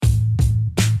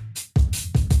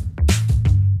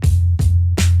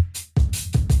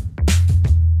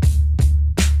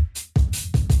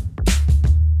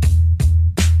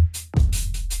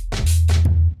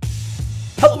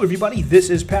everybody. This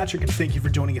is Patrick, and thank you for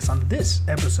joining us on this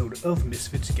episode of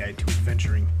Misfits Guide to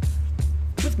Adventuring.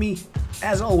 With me,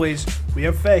 as always, we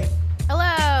have Faye.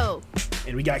 Hello!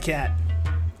 And we got Kat.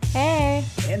 Hey!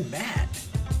 And Matt.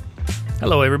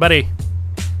 Hello, everybody.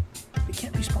 They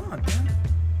can't respond, man.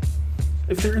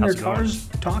 If they're in their cars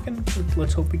talking,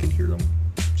 let's hope we can hear them.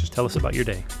 Just tell us about your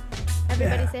day.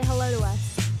 Everybody say hello to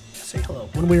us. Say hello,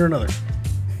 one way or another.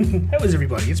 How is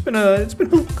everybody? It's been a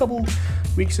couple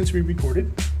weeks since we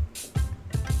recorded.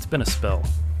 It's been a spell.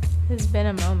 It's been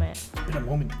a moment. It's been a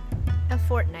moment. A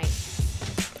fortnight.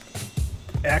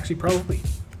 Actually, probably.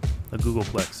 A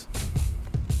Googleplex.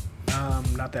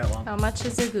 Not that long. How much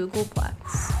is a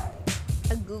Googleplex?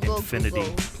 A Google Infinity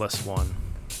Googles. plus one.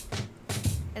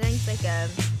 I think it's like I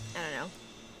don't know.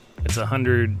 It's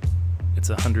 100. It's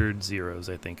 100 zeros,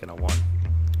 I think, and a one.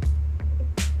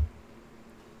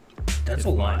 That's a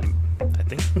lot. I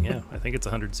think it's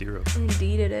 100 zeros.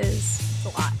 Indeed it is. It's a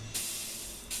lot.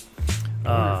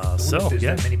 I wonder if there's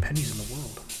yeah. that many pennies in the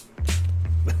world.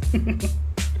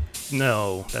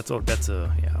 No, that's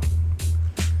yeah.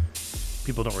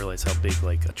 People don't realize how big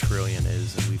like a trillion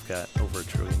is, and we've got over $1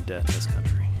 trillion debt in this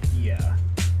country. Yeah.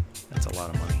 That's a lot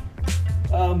of money.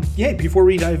 Before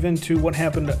we dive into what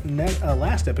happened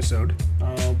last episode,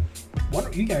 why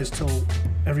don't you guys tell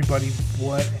everybody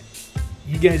what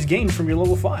you guys gained from your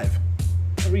level 5? Why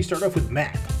don't we start off with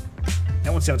Mac?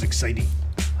 That one sounds exciting.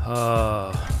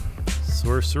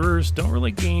 Sorcerers don't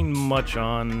really gain much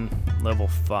on level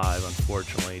 5,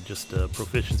 unfortunately. Just a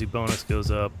proficiency bonus goes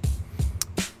up,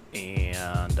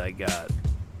 and I got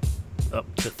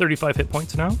up to 35 hit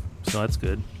points now, so that's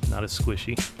good. Not as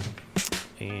squishy.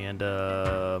 And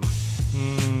I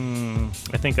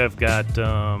think I've got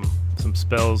some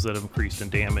spells that have increased in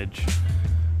damage,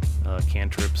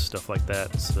 cantrips, stuff like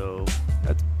that. So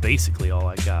that's basically all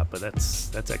I got, but that's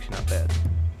actually not bad.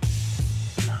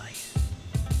 Nice.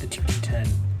 The 2d10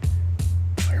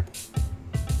 fireball.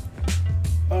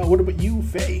 What about you,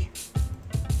 Faye?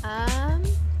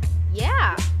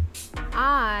 Yeah.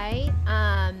 I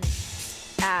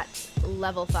at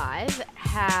level 5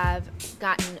 have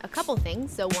gotten a couple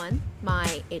things. So one,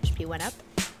 my HP went up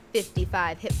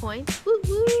 55 hit points. Woo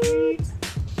woo.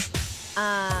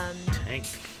 Tank.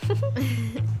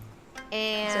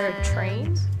 And Is there a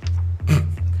train?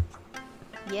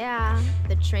 Yeah,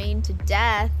 the train to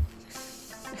death.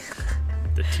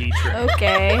 The T train.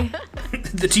 Okay.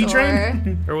 The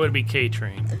T-train? Or would it be K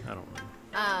train? I don't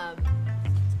know.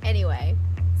 Anyway,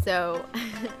 so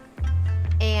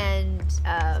and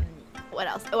what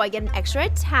else? Oh, I get an extra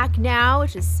attack now,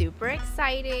 which is super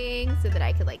exciting, so that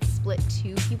I could like split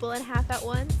 2 people in half at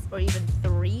once, or even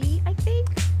 3, I think.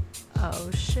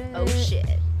 Oh shit. Oh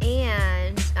shit.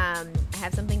 And I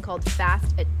have something called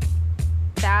fast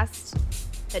attack.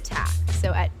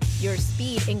 So at your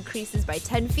speed increases by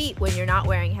 10 feet when you're not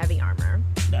wearing heavy armor.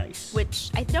 Nice. Which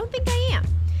I don't think I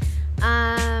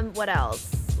am. What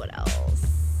else?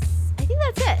 I think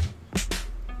that's it.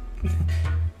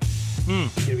 You're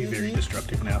gonna be very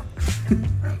destructive now.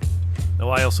 Oh,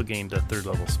 I also gained a 3rd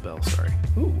level spell, sorry.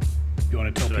 Ooh. You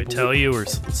want to tell Should I people? tell you, or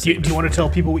Do you want to tell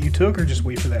people what you took, or just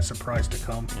wait for that surprise to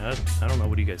come? I don't know.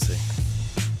 What do you guys say?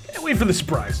 Yeah, wait for the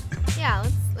surprise. Yeah,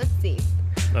 let's see.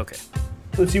 Okay.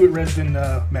 Let's see what Resden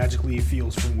magically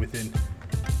feels from within.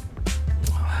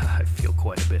 I feel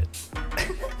quite a bit.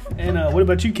 And what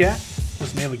about you, Kat?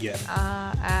 What's Nayla get?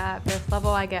 At 5th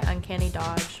level I get Uncanny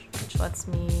Dodge, which lets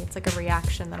me, it's like a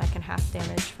reaction that I can half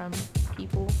damage from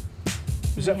people.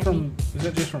 Is that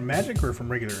just from magic or from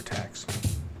regular attacks?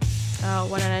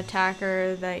 When an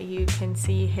attacker that you can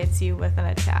see hits you with an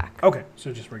attack. Okay,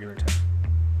 so just regular attacks.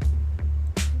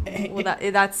 Well,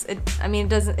 that's it. I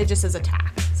mean, it just says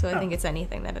attack. So I think it's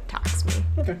anything that attacks me,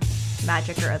 Okay.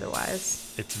 magic or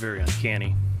otherwise. It's very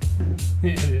uncanny.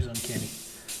 It is uncanny.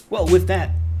 Well, with that,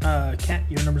 Kat,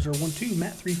 your numbers are 1-2,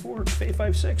 Matt 3-4, Faye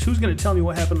 5-6. Who's going to tell me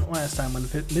what happened last time on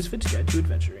the Misfits Guide to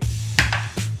Adventuring?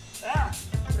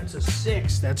 That's a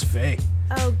 6. That's Faye.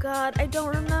 Oh god, I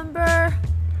don't remember.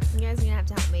 You guys are gonna have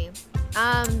to help me.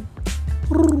 Oh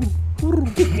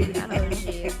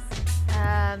jeez.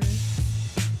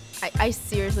 I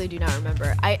seriously do not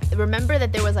remember. I remember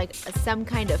that there was like some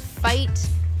kind of fight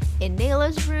in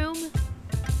Nayla's room.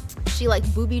 She like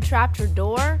booby trapped her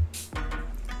door.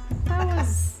 That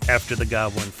was After the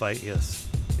goblin fight, yes.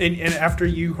 And after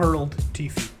you hurled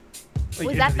Tifi.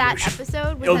 Was that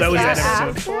episode? Oh, that was that after?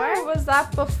 episode. Or was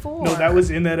that before? No, that was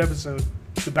in that episode.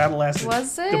 The battle lasted.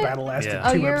 Was it? The battle lasted Yeah. 2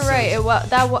 Oh, you're episodes. right.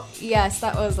 Yes,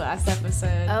 that was last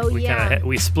episode. Oh We yeah.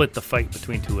 we split the fight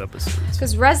between 2 episodes.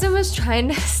 Because Resin was trying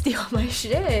to steal my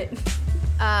shit.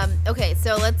 Okay,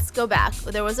 so let's go back.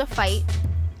 There was a fight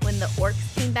when the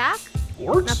orcs came back.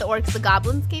 Orcs? Not the orcs, the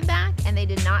goblins came back, and they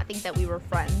did not think that we were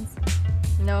friends.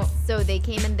 No. So they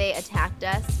came and they attacked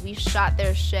us. We shot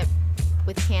their ship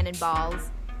with cannonballs.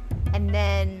 And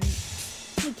then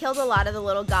we killed a lot of the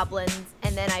little goblins.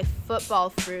 And then I football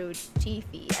through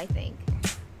Tifi, I think.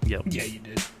 Yep. Yeah, you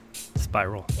did.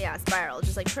 Spiral. Yeah, spiral.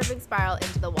 Just like perfect spiral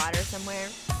into the water somewhere.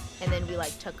 And then we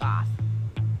like took off.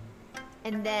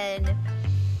 And then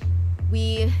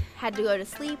we had to go to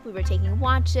sleep. We were taking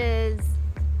watches.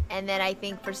 And then I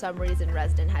think for some reason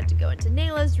Resden had to go into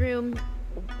Nayla's room.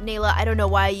 Nayla, I don't know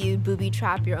why you booby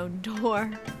trap your own door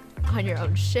on your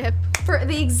own ship. For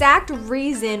the exact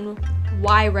reason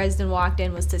why Resden walked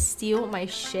in was to steal my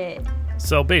shit.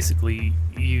 So basically,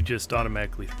 you just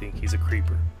automatically think he's a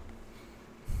creeper.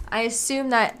 I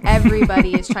assume that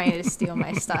everybody is trying to steal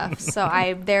my stuff, so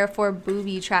I therefore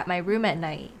booby trap my room at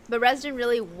night. But Resden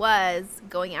really was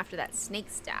going after that snake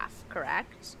staff,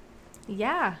 correct?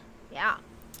 Yeah, Yeah.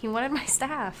 he wanted my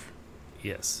staff.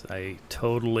 Yes, I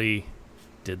totally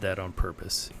did that on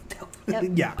purpose. Yep.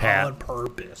 Yeah, Pat. on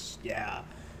purpose. Yeah.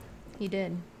 He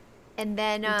did. And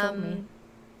then, He told me.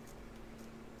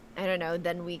 I don't know,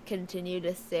 then we continue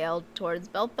to sail towards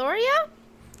Belthoria?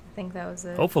 I think that was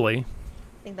it. Hopefully.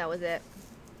 I think that was it.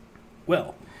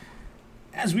 Well,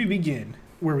 as we begin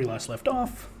where we last left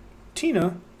off,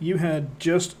 Tina, you had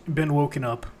just been woken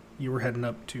up. You were heading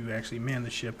up to actually man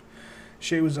the ship.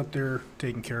 Shay was up there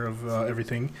taking care of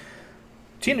everything.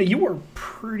 Tina, you were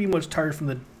pretty much tired from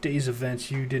the day's events.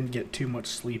 You didn't get too much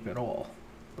sleep at all.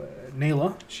 But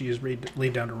Nayla, she is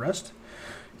laid down to rest.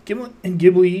 Gimlet and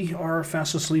Ghibli are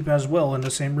fast asleep as well in the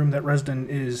same room that Resden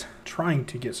is trying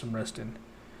to get some rest in.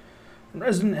 And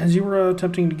Resden, as you were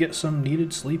attempting to get some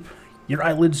needed sleep, your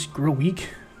eyelids grow weak,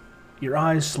 your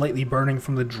eyes slightly burning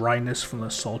from the dryness from the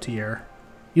salty air.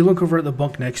 You look over at the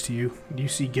bunk next to you, and you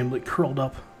see Gimlet curled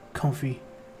up, comfy.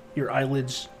 Your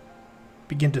eyelids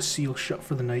begin to seal shut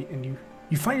for the night, and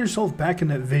you find yourself back in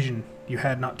that vision you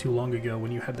had not too long ago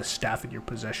when you had the staff in your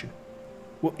possession.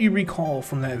 What you recall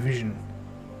from that vision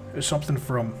is something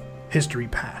from history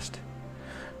past.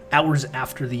 Hours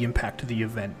after the impact of the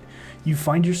event, you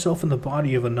find yourself in the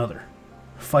body of another,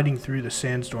 fighting through the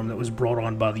sandstorm that was brought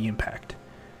on by the impact.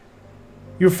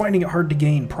 You're finding it hard to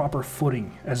gain proper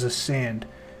footing as the sand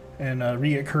and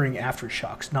reoccurring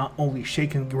aftershocks not only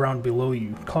shaking the ground below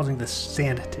you, causing the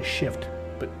sand to shift,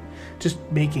 but just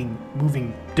making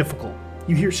moving difficult.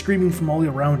 You hear screaming from all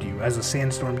around you as the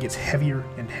sandstorm gets heavier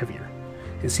and heavier.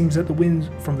 It seems that the winds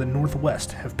from the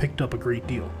northwest have picked up a great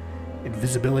deal, and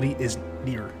visibility is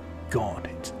near gone.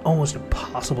 It's almost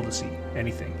impossible to see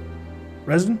anything.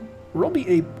 Resden, roll me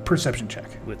a perception check.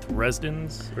 With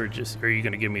Resden's, or are you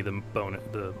going to give me the bonus,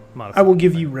 the modifier? I will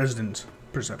give you Resden's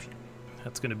perception.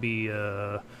 That's going to be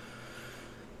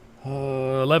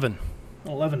 11.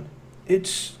 11.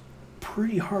 It's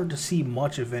pretty hard to see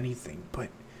much of anything, but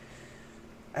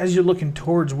as you're looking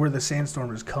towards where the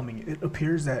sandstorm is coming, it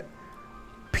appears that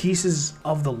pieces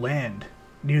of the land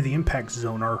near the impact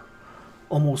zone are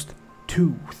almost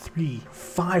 2, 3,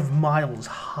 5 miles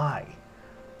high.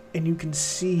 And you can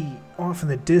see off in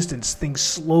the distance things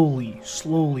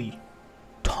slowly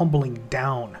tumbling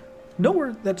down.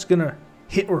 Nowhere that's gonna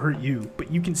hit or hurt you,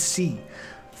 but you can see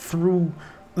through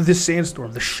the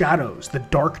sandstorm, the shadows, the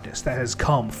darkness that has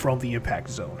come from the impact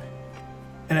zone.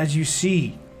 And as you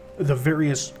see the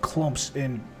various clumps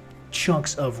and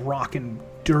chunks of rock and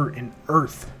dirt and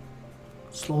earth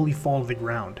slowly fall to the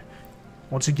ground,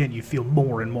 once again you feel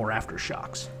more and more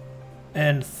aftershocks.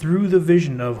 And through the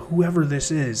vision of whoever this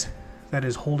is that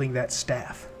is holding that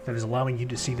staff, that is allowing you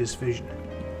to see this vision,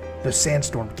 the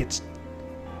sandstorm gets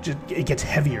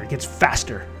heavier, it gets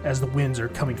faster as the winds are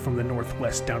coming from the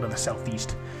northwest down to the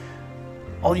southeast.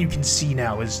 All you can see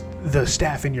now is the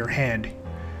staff in your hand.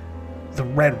 The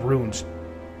red runes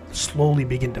slowly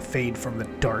begin to fade from the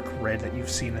dark red that you've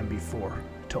seen them before,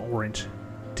 to orange,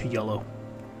 to yellow,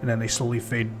 and then they slowly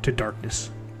fade to darkness,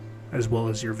 as well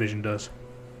as your vision does.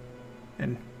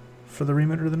 And for the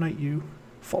remainder of the night, you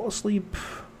fall asleep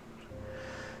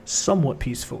somewhat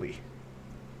peacefully.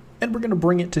 And we're going to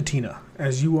bring it to Tina,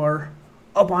 as you are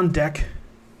up on deck.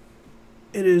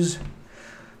 It is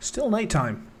still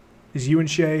nighttime, as you and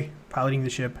Shay piloting the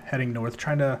ship, heading north,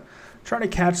 trying to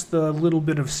catch the little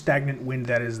bit of stagnant wind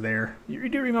that is there. You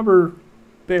do remember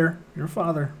Bear, your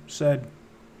father, said,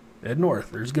 head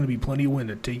north, there's going to be plenty of wind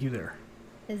to take you there.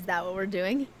 Is that what we're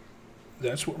doing?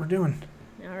 That's what we're doing.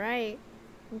 All right.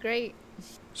 Great.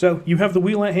 So you have the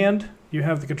wheel at hand, you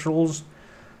have the controls.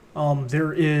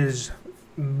 There is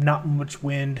not much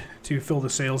wind to fill the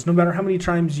sails. No matter how many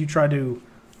times you try to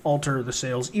alter the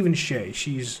sails. Even Shay,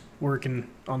 she's working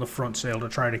on the front sail to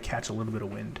try to catch a little bit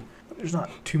of wind. But there's not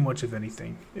too much of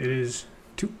anything. It is,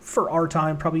 for our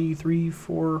time, probably 3,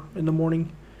 4 in the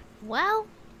morning. Well,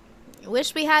 I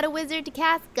wish we had a wizard to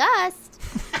cast Gust.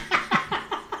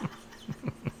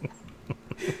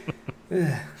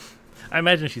 I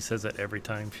imagine she says that every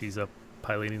time she's up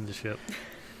piloting the ship.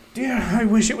 Yeah, I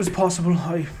wish it was possible.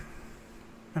 I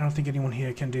don't think anyone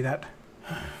here can do that.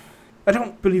 I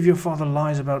don't believe your father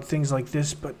lies about things like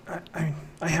this, but I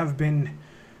have been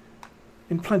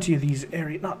in plenty of these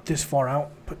areas, not this far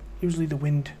out, but usually the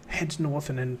wind heads north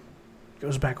and then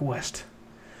goes back west.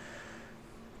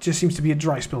 Just seems to be a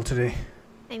dry spell today.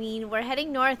 I mean, we're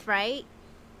heading north, right?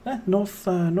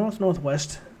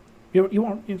 Northwest. Your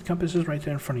compass is right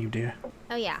there in front of you, dear.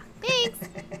 Oh, yeah. Thanks.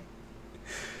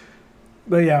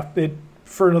 But yeah,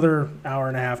 for another hour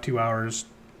and a half, 2 hours,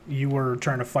 you were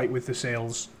trying to fight with the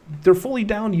sails. They're fully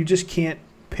down, you just can't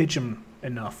pitch them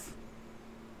enough.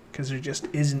 Because there just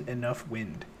isn't enough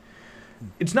wind.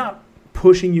 It's not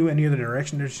pushing you any other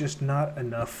direction, there's just not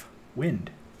enough wind.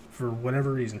 For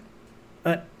whatever reason.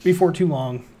 Before too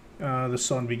long, the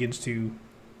sun begins to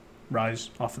rise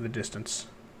off in the distance.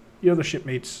 Your other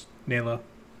shipmates, Nayla,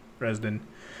 Resden,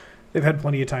 they've had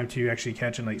plenty of time to actually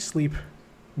catch a night's sleep.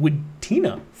 Would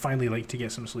Tina finally like to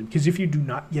get some sleep? Because if you do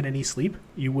not get any sleep,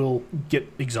 you will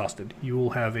get exhausted. You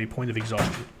will have a point of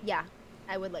exhaustion. Yeah,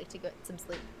 I would like to get some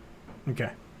sleep.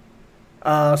 Okay.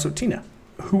 So Tina,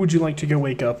 who would you like to go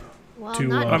wake up? Well, to,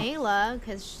 not Nayla,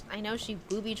 because I know she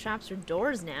booby traps her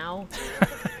doors now.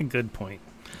 Good point.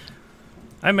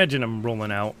 I imagine I'm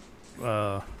rolling out,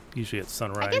 usually at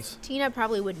sunrise. I guess Tina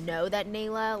probably would know that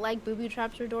Nayla, booby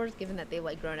traps her doors, given that they've,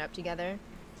 grown up together.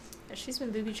 She's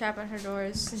been booby trapping her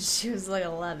doors since she was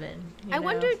 11. I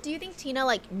wonder, do you think Tina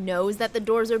knows that the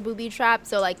doors are booby trapped?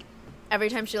 So every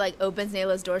time she opens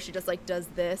Nayla's door, she just does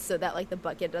this so that the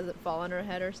bucket doesn't fall on her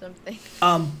head or something.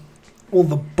 Well,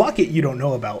 the bucket you don't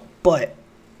know about, but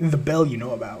the bell you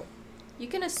know about. You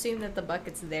can assume that the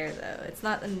bucket's there though. It's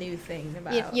not a new thing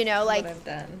about what I've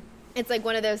done. It's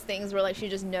one of those things where she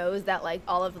just knows that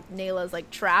all of Nayla's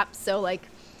trapped. So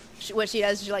what she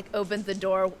does is she opens the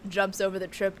door, jumps over the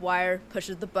tripwire,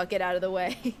 pushes the bucket out of the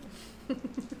way.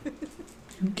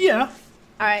 Yeah.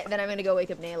 All right, then I'm gonna go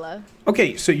wake up Nayla.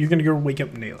 Okay, so you're gonna go wake up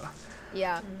Nayla.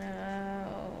 Yeah.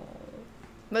 No.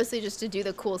 Mostly just to do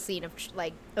the cool scene of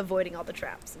avoiding all the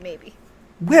traps, maybe.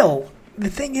 Well, the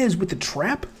thing is with the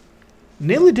trap,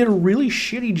 Nayla did a really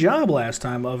shitty job last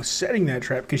time of setting that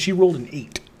trap because she rolled an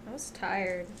 8. I was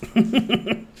tired.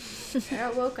 I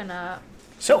got woken up.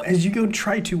 So as you go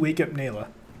try to wake up Nayla,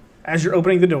 as you're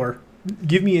opening the door,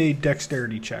 give me a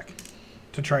dexterity check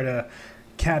to try to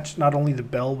catch not only the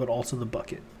bell but also the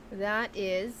bucket. That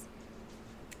is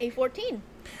a 14.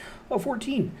 Oh,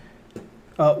 14.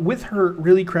 With her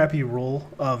really crappy roll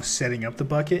of setting up the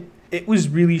bucket, it was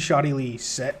really shoddily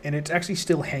set, and it's actually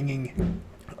still hanging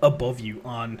above you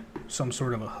on some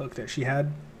sort of a hook that she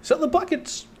had. So the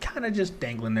bucket's kind of just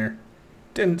dangling there.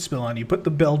 Didn't spill on you, but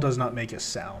the bell does not make a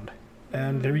sound.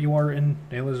 And there you are in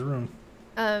Nayla's room.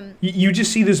 You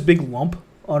just see this big lump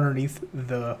underneath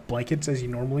the blankets as you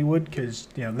normally would, because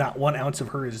not 1 ounce of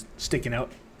her is sticking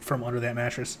out from under that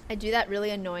mattress. I do that really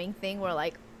annoying thing where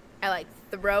I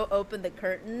throw open the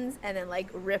curtains and then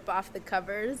rip off the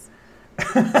covers.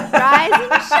 Rise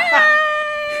and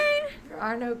shine! There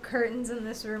are no curtains in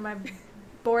this room. I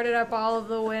boarded up all of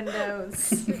the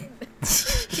windows.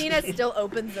 Tina still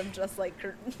opens them just like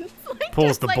curtains.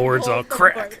 Pulls the boards off.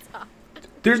 Crack.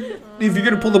 If you're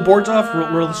gonna pull the boards off,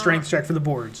 roll the strength check for the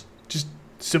boards. Just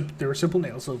they're simple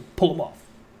nails, so pull them off.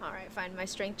 All right, fine. My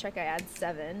strength check, I add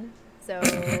 7, so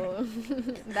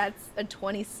that's a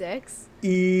 26.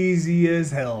 Easy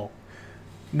as hell.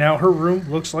 Now her room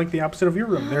looks like the opposite of your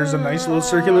room. There's a nice little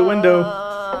circular window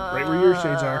right where your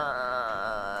shades are.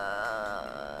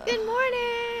 Good morning.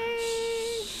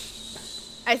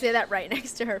 I say that right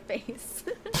next to her face.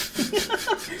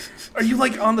 Are you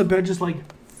on the bed, just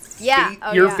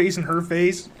yeah, your face and her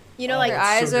face? Her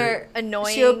eyes are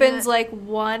annoying. She opens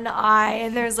one eye,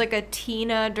 and there's a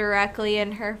Tina directly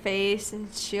in her face,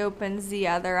 and she opens the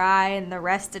other eye, and the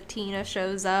rest of Tina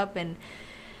shows up. And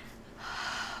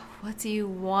what do you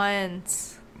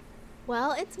want?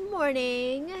 Well, it's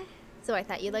morning, so I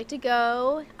thought you'd like to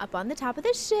go up on the top of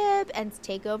the ship and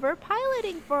take over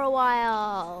piloting for a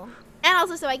while, and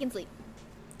also so I can sleep.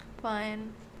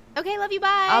 Fine. Okay, love you.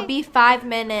 Bye. I'll be 5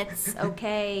 minutes.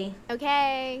 Okay.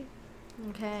 Okay.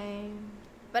 Okay.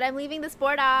 But I'm leaving this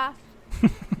board off.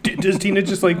 Does Tina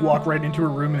just walk right into her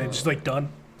room and it's just done?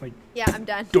 Yeah, I'm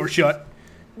done. Door shut.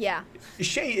 Yeah.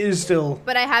 Shay is still...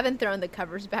 But I haven't thrown the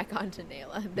covers back onto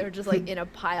Nayla. They're just like in a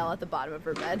pile at the bottom of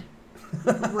her bed.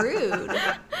 Rude.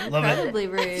 Incredibly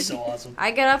rude. So awesome. I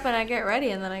get up and I get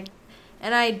ready, and then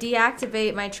I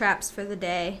deactivate my traps for the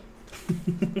day.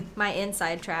 My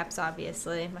inside traps,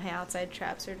 obviously. My outside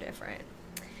traps are different.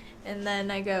 And then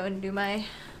I go and do my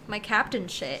captain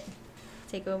shit.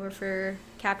 Take over for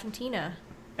Captain Tina.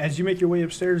 As you make your way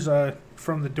upstairs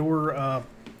from the door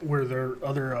where their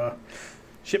other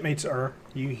shipmates are,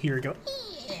 you hear it go,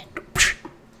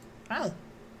 "Hi.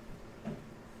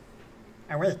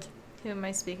 Awake." Who am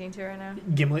I speaking to right now?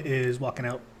 Gimlet is walking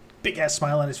out, big ass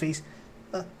smile on his face.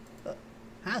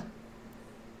 Hi.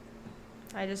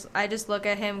 I just look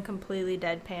at him completely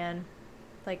deadpan.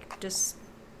 Like, just,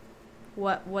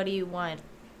 what do you want?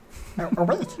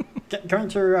 Awake. Going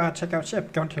to check out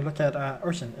ship. Going to look at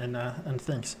ocean and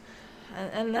things.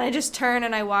 And then I just turn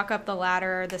and I walk up the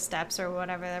ladder or the steps or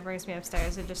whatever that brings me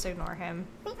upstairs and just ignore him.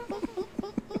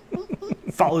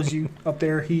 Follows you up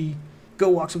there. He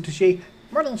walks up to Shay.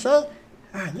 Morning, Shay.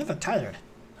 You look tired.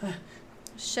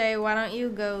 Shay, why don't you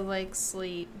go, like,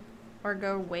 sleep? Or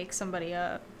go wake somebody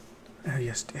up?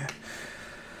 Yes, dear.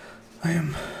 I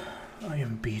am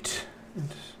beat. And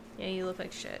Yeah, you look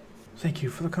like shit. thank you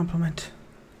for the compliment,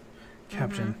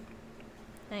 Captain.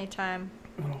 Anytime.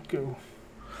 I'll go.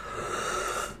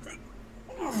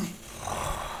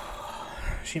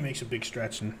 She makes a big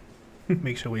stretch and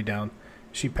makes her way down.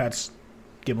 She pats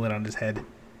Gimlet on his head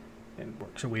and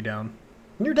works her way down.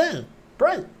 New day.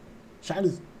 Bright.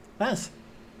 Shiny. Nice.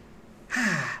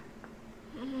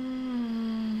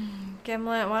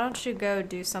 Gimlet, why don't you go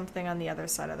do something on the other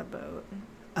side of the boat?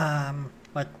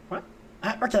 Like what?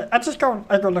 Okay,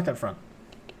 I go look at front.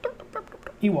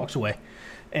 He walks away,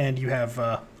 and you have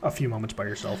a few moments by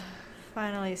yourself.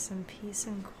 Finally, some peace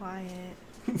and quiet.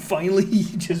 Finally,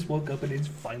 you just woke up and it's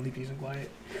finally peace and quiet.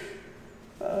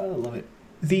 I love it.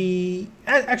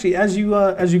 Actually, as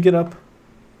you get up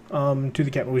to the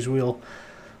Catboy's wheel,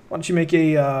 why don't you make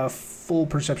a full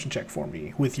perception check for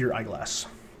me with your eyeglass?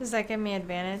 Does that give me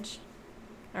advantage?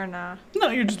 Or nah? No,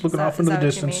 you're just looking off Is into the that what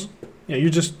you distance. mean? Yeah,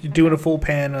 you're doing a full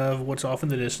pan of what's off in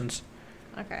the distance.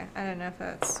 Okay, I don't know if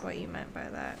that's what you meant by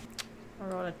that. I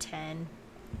rolled a 10.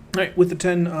 All right, with the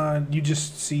 10, you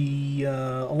just see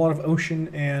a lot of ocean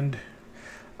and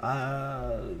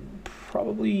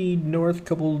probably north,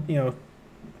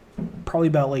 probably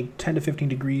about like 10 to 15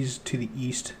 degrees to the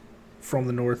east from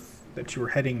the north that you were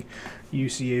heading. You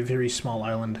see a very small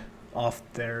island off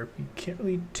there. You can't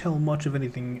really tell much of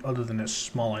anything other than a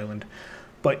small island,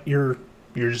 but you're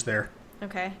just there.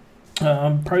 Okay.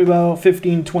 Probably about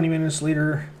 15, 20 minutes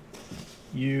later,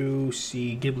 you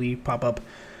see Ghibli pop up.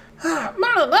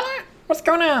 Morning, Lily. What's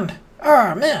going on?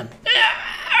 Oh, man.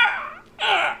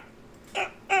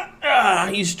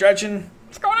 He's stretching.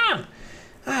 What's going on?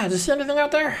 Did you see anything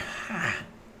out there?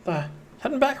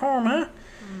 Heading back home, huh?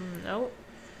 Nope.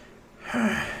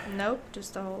 Nope,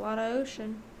 just a whole lot of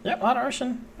ocean. Yep, a lot of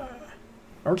ocean.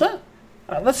 Okay.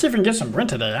 Let's see if we can get some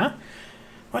Brent today, huh?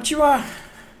 Why don't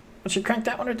you crank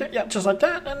that one or two? Yeah, just like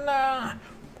that, and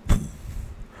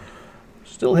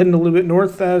still heading a little bit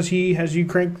north as you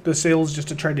crank the sails just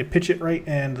to try to pitch it right,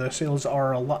 and the sails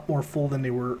are a lot more full than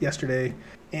they were yesterday.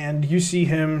 And you see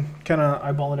him kind of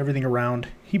eyeballing everything around.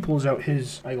 He pulls out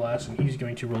his eyeglass and he's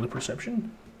going to roll a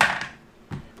perception.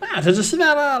 Did you see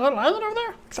that little island over there?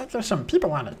 Looks like there's some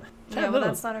people on it. Yeah, well,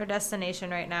 that's not our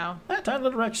destination right now. That tiny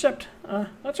little wreck ship.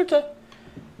 That's okay.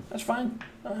 That's fine.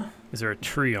 Is there a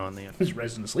tree on the? Is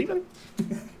resident sleeping?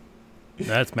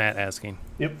 That's Matt asking.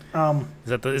 Yep.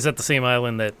 Is that the same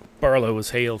island that Barlow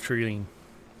was hail treeing?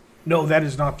 No, that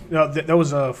is not. No, that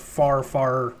was a far,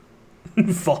 far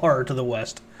to the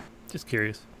west. Just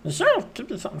curious. Sure, give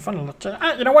me something fun to look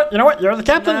at. You know what? You're the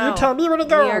captain. No, You tell me where to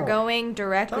go. we are going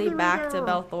directly Tell me back where to to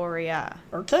go. Belthoria.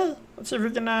 Okay. Let's see if we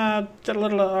can get a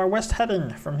little west heading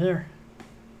from here.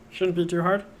 Shouldn't be too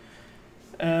hard.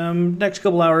 Next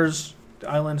couple hours, the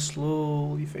island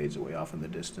slowly fades away off in the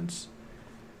distance,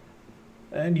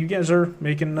 and you guys are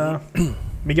making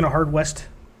making a hard west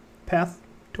path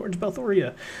towards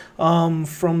Belthoria.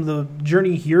 From the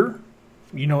journey here,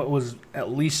 it was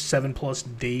at least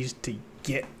 7+ days to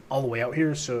get all the way out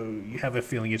here, so you have a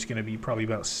feeling it's going to be probably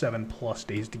about 7+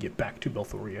 days to get back to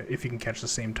Belthoria if you can catch the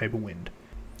same type of wind.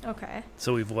 Okay.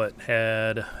 So we've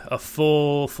had a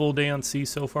full day on sea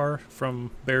so far from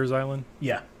Bears Island.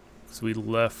 Yeah. So we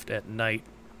left at night.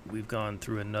 We've gone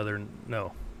through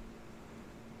no.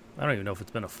 I don't even know if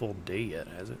it's been a full day yet,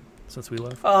 has it? Since we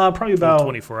left. Probably Full about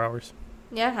 24 hours.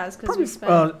 Yeah, it has, because probably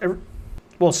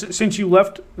we spent... since you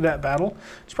left that battle,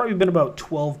 it's probably been about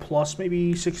 12+,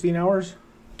 maybe 16 hours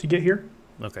to get here.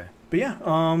 Okay. But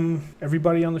yeah,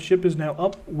 everybody on the ship is now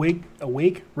up,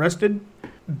 awake, rested,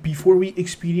 before we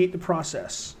expedite the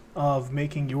process of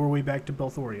making your way back to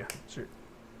Belthoria. Is there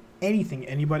anything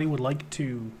anybody would like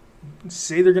to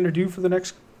say they're going to do for the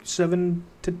next 7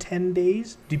 to 10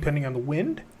 days, depending on the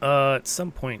wind? At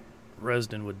some point,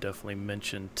 Resden would definitely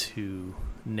mention to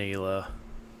Nayla,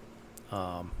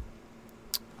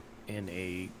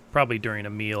 probably during a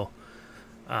meal.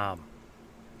 Can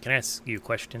I ask you a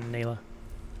question, Nayla?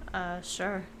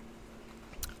 Sure.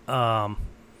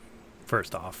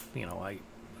 First off, I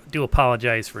do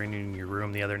apologize for entering your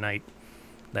room the other night.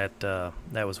 That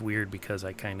was weird because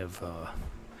I kind of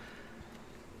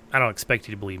I don't expect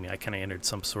you to believe me. I kind of entered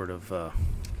some sort of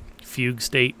fugue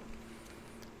state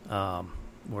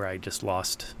where I just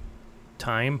lost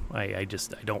time. I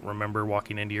don't remember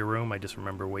walking into your room. I just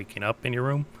remember waking up in your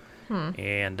room.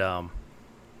 And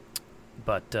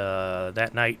but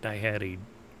that night I had a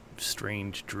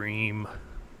strange dream.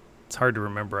 It's hard to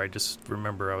remember. I just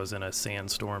remember I was in a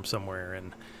sandstorm somewhere,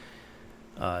 and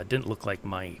it didn't look like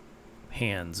my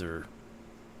hands or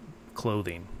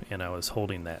clothing, and I was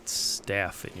holding that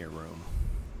staff in your room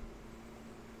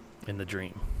in the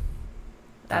dream.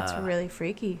 That's really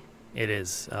freaky. It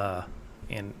is,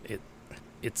 and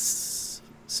it's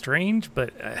strange,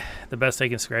 but the best I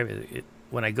can describe it,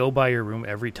 when I go by your room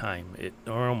every time,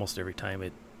 or almost every time,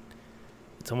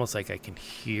 it's almost like I can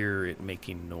hear it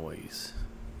making noise.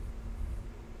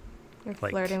 You're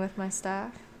Like, flirting with my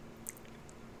staff?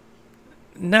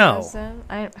 No.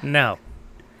 No.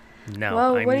 No.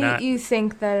 Well, I'm what not. do you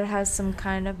think that it has some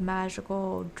kind of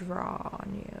magical draw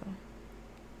on you?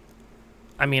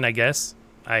 I mean, I guess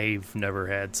I've never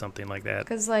had something like that.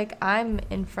 Because, like, I'm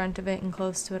in front of it and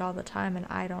close to it all the time, and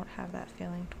I don't have that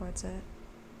feeling towards it.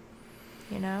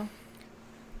 You know?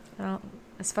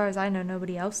 As far as I know,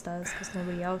 nobody else does, because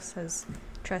nobody else has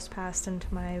trespassed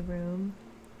into my room.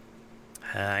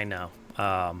 I know.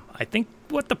 I think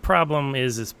what the problem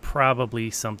is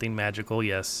probably something magical,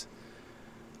 yes.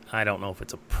 I don't know if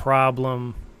it's a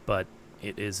problem, but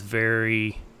it is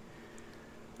very...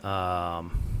 what's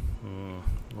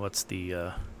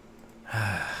the...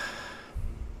 I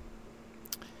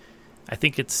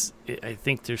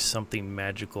think there's something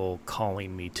magical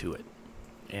calling me to it.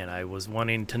 And I was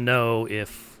wanting to know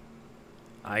if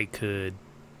I could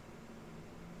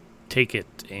take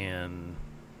it and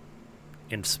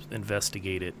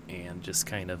investigate it and just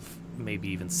kind of maybe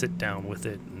even sit down with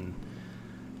it and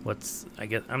I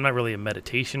guess I'm not really a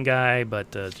meditation guy,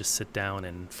 but just sit down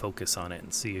and focus on it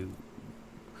and see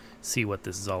what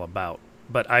this is all about.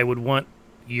 But I would want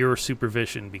your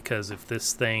supervision, because if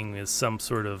this thing is some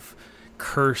sort of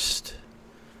cursed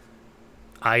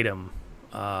item,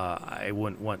 I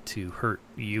wouldn't want to hurt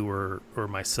you or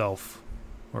myself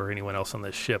or anyone else on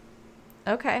this ship.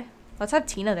 Okay. Let's have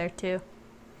Tina there, too.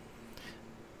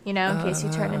 You know, in case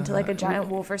you turn into, like, a giant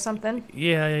wolf or something.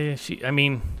 Yeah.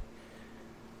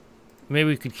 Maybe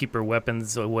we could keep her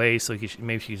weapons away so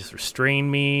maybe she could just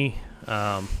restrain me.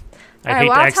 I'd hate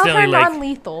to accidentally, tell her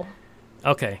non-lethal.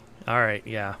 Okay. All right.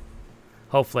 Yeah.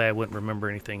 Hopefully I wouldn't remember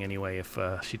anything anyway if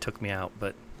she took me out,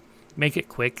 but make it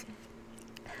quick.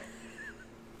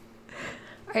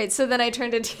 All right, so then I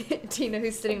turn to Tina,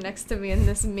 who's sitting next to me in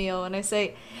this meal, and I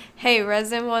say, hey,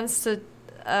 Resin wants to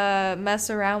mess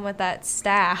around with that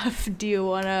staff. Do you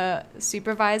want to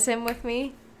supervise him with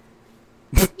me?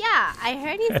 Yeah, I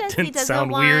heard he says he doesn't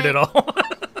sound want... weird at all.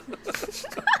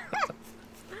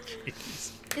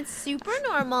 It's super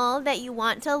normal that you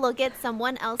want to look at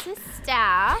someone else's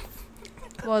staff.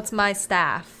 Well, it's my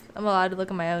staff. I'm allowed to look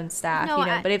at my own staff, No,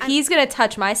 but if he's going to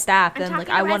touch my staff, then, like,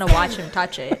 I want to watch him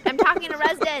touch it. I'm talking to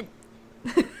Resden.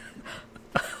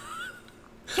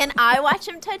 Can I watch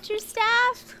him touch your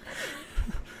staff?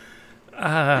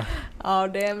 All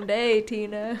damn day,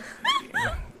 Tina.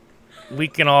 We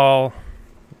can all...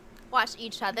 Watch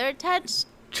each other touch.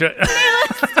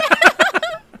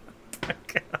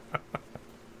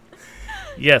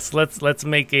 Yes, let's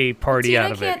make a party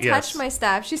out of it. Tina can't Yes. touch my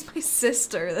staff. She's my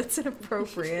sister. That's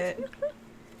inappropriate.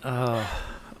 I'll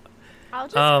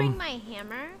just bring my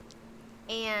hammer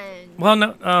and... Well,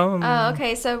 no.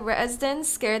 Okay, so Resden's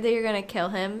scared that you're going to kill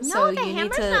him. No, so the you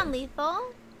hammer's need to...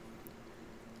 non-lethal.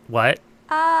 What?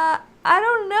 I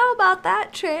don't know about that,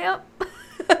 champ.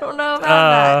 I don't know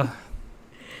about that.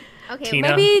 Okay,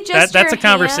 Tina, maybe just that's your a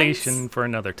conversation hands. for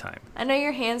another time. I know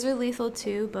your hands are lethal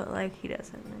too, but, like, he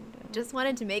doesn't. just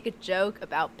wanted to make a joke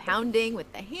about pounding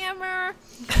with the hammer.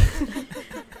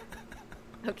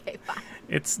 Okay, fine.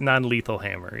 It's non-lethal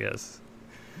hammer, yes.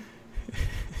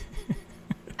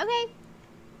 Okay.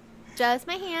 Just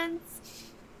my hands.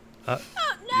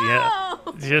 Yeah.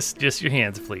 Just your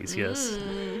hands, please. Yes.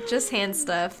 Just hand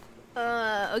stuff.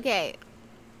 Okay.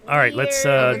 All right. Let's.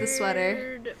 Over the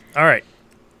sweater. All right.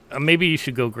 Maybe you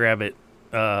should go grab it,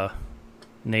 Nayla,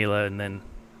 and then.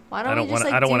 Why don't I don't we just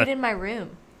wanna- I don't do wanna- it in my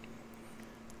room?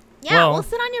 Yeah, Well- we'll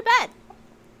sit on your bed.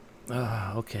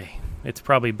 Okay. It's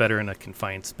probably better in a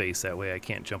confined space. That way I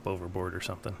can't jump overboard or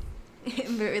something.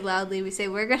 Very loudly, we say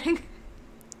we're gonna.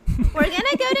 We're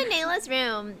gonna go to Nayla's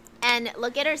room and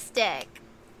look at her stick.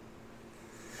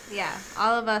 Yeah,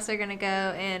 all of us are gonna go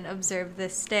and observe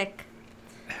this stick.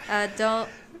 Don't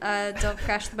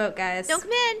crash the boat, guys. Don't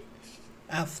come in.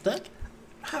 I'm stuck.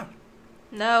 How?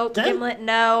 No, Dad? Gimlet,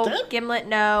 no. Dad? Gimlet,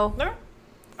 no. No.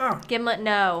 Oh. Gimlet,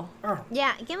 no. Oh.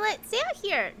 Yeah, Gimlet, stay out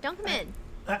here. Don't come in.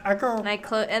 I go.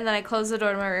 And then I close the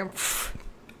door to my room.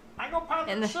 I go pilot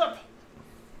And the the- ship.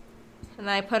 And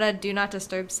then I put a do not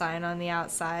disturb sign on the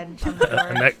outside on the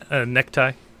door. A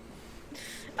necktie.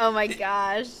 Oh my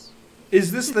gosh.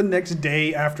 Is this the next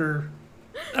day after?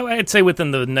 Oh, I'd say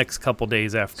within the next couple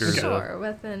days after the Sure,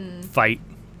 within. fight.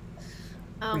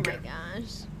 Oh Okay. my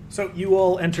gosh. So you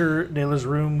all enter Nayla's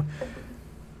room.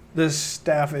 The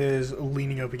staff is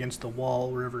leaning up against the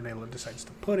wall wherever Nayla decides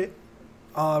to put it.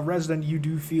 Resident, you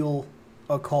do feel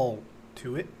a call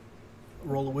to it.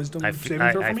 Roll a wisdom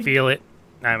saving throw for me. feel it.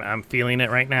 I'm feeling it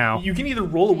right now. You can either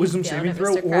roll a wisdom feeling saving it,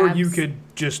 throw, Mr. or you Krabs? could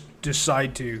just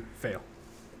decide to fail.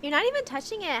 You're not even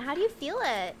touching it. How do you feel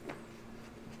it?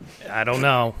 I don't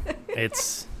know.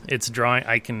 It's drawing.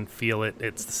 I can feel it.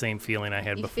 It's the same feeling I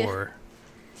had You feel- before.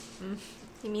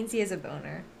 He means he has a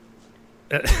boner.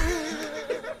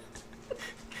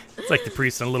 It's like the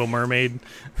priest in Little Mermaid.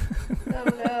 Oh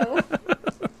no.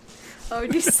 Why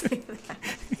would you say that?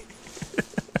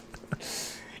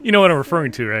 You know what I'm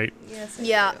referring to, right? Yes.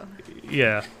 Yeah.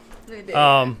 Yeah. I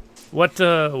do.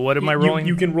 What am I rolling?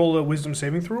 You can roll a wisdom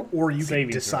saving throw, or you Saving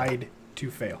can throw. decide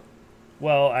to fail.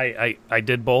 Well, I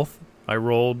did both. I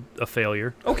rolled a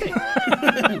failure. Okay.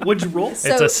 What'd you roll? It's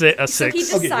a So six. he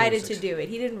Okay, decided roll a to six. do it.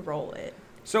 He didn't roll it.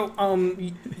 So,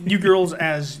 you girls,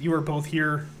 as you are both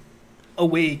here,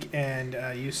 awake, and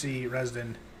you see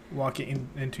Resden walking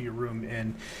into your room,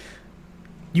 and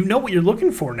you know what you're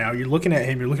looking for now. You're looking at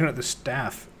him. You're looking at the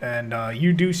staff, and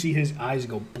you do see his eyes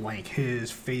go blank.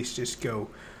 His face just go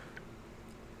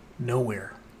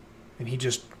nowhere, and he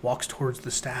just walks towards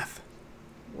the staff.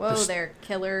 Whoa The there,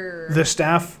 killer. The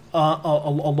staff,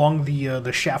 along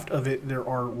the shaft of it, there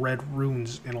are red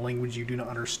runes in a language you do not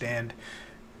understand,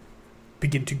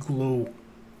 begin to glow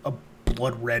a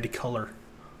blood red color,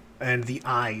 and the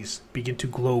eyes begin to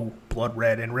glow blood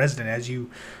red. And Resden, as you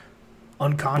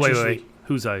unconsciously, Wait.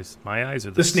 Whose eyes? My eyes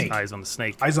or The snake. eyes on the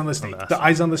snake? eyes on the snake, the- the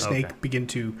eyes on the snake okay. begin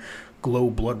to glow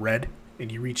blood red,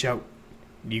 and you reach out,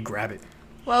 and you grab it.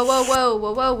 Whoa, whoa, whoa,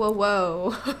 whoa, whoa,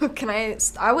 whoa, whoa. Can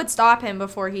I would stop him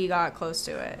before he got close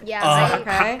to it. Yeah, Uh, right.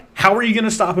 Okay. How are you going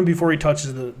to stop him before he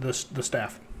touches the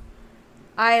staff?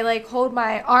 I like hold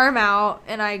my arm out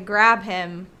and I grab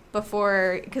him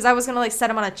before, because I was gonna like set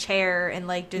him on a chair and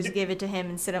like just give it to him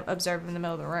and sit up, observe him in the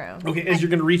middle of the room. Okay, as you're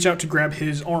going to reach out to grab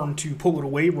his arm to pull it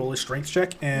away, roll a strength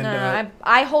check, and No,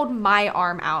 I hold my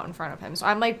arm out in front of him, so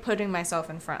I'm like putting myself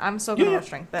in front. I'm still gonna Yeah, roll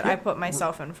strength, but I put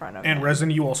myself in front of and him.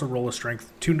 Resin, you also roll a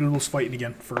strength. 2 noodles fighting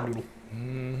again for a noodle.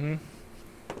 Mm-hmm.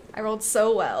 I rolled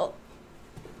so well.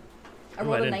 I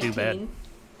rolled a didn't do 19.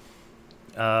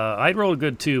 bad. I'd roll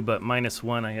good too, but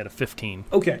 -1, I had a 15.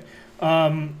 Okay.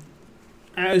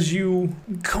 As you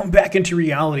come back into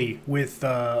reality with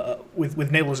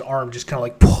Nayla's arm just kind of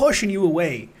like pushing you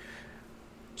away,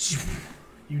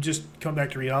 you just come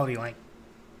back to reality like,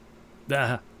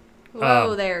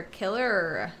 Whoa there,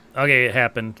 killer. Okay, it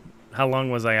happened. How long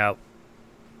was I out?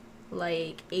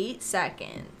 Like 8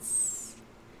 seconds.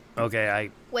 Okay,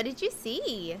 What did you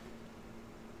see?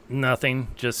 nothing,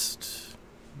 just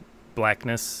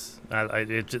blackness.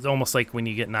 It's almost like when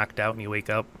you get knocked out and you wake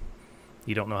up,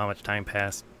 you don't know how much time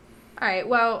passed. All right,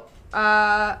 well,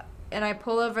 and I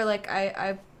pull over, like,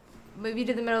 I move you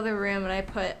to the middle of the room, and I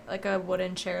put, like, a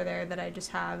wooden chair there that I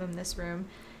just have in this room.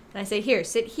 And I say, here,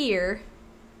 sit here,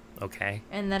 Okay.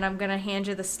 and then I'm going to hand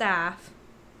you the staff,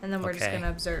 and then we're just Okay. going to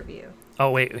observe you. Oh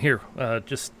wait, here.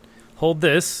 Just hold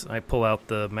this. I pull out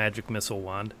the magic missile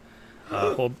wand.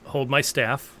 Hold my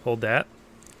staff. Hold that.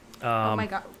 Oh, my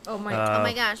God. Oh, my uh, Oh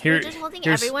my gosh, here- we're just holding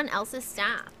here's- everyone else's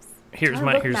staffs. Here's Do I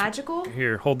my look here's magical?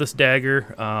 here. Hold this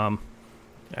dagger.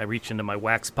 I reach into my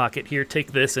wax pocket here.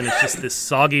 Take this, and it's just this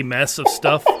soggy mess of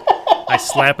stuff. I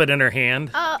slap it in her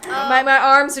hand. My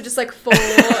arms are just, like, full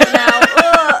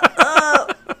now.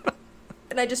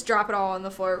 And I just drop it all on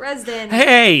the floor. Resden.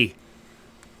 Hey.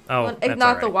 Oh, Well, that's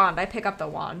not all the right. wand. I pick up the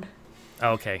wand.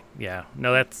 Okay, yeah.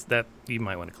 No, that. You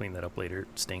might want to clean that up later.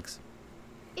 It stinks.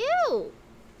 Ew.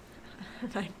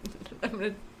 I'm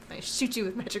gonna shoot you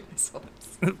with magic missiles.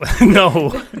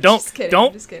 No, Just kidding,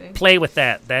 don't just kidding. play with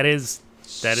that. That is.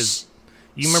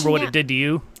 You remember what it did to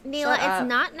you? Neela, Shut up. it's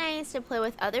not nice to play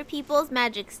with other people's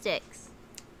magic sticks.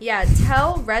 Yeah,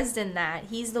 tell Resden that.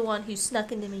 He's the one who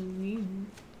snuck into my room.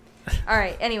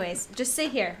 Alright, anyways, just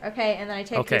sit here, okay? And then I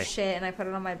take Okay. your shit and I put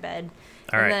it on my bed.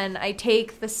 All and right. then I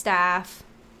take the staff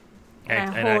and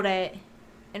I hold it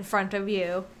in front of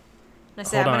you. And I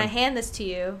say, Hold I'm on. going to hand this to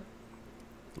you.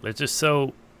 Let's just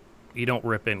so you don't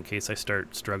rip it in case I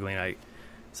start struggling. I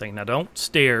say, now don't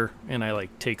stare, and I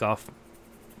like take off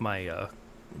my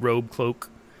robe cloak,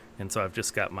 and so I've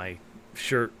just got my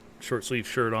short sleeve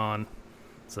shirt on,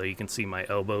 so you can see my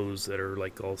elbows that are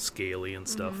like all scaly and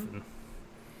stuff. And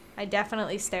I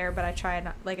definitely stare, but I try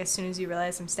not, like, as soon as you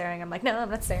realize I'm staring, I'm like, no, I'm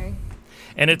not staring.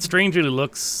 it strangely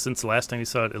looks, since the last time you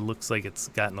saw it, it looks like it's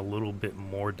gotten a little bit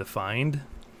more defined.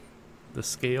 The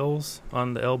scales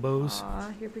on the elbows.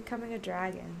 Aw, you're becoming a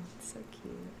dragon. It's so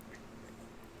cute.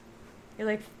 You're,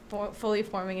 like, fully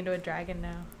forming into a dragon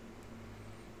now.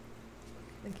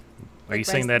 Are you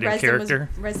saying that in character?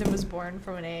 Resden was born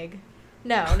from an egg.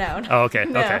 No, no. Oh, okay,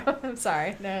 No, okay. I'm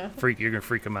sorry, no. You're gonna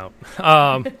freak him out.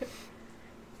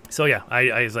 So yeah,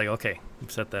 I was like, okay,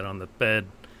 set that on the bed.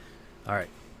 All right,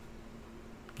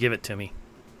 give it to me.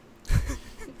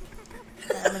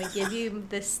 I'm gonna give you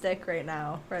this stick right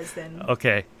now, Resden.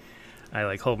 Okay, I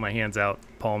like hold my hands out,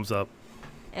 palms up.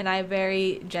 And I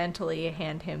very gently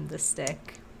hand him the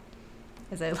stick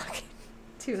as I look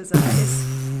into his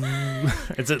eyes.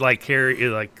 Is it like Harry,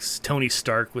 like Tony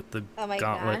Stark with the Oh my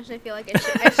gauntlet? gosh, I feel like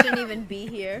I shouldn't even be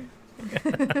here.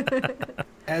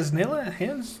 As Neela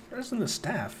hands Resden the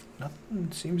staff,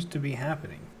 nothing seems to be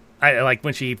happening. I like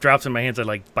when she drops in my hands, I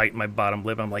like bite my bottom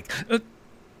lip. I'm like,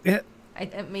 yeah. I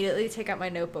immediately take out my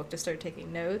notebook to start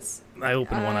taking notes. I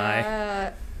open one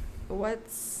eye.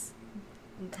 What's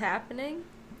happening?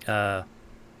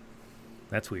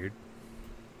 That's weird.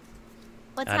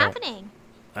 What's I don't- happening?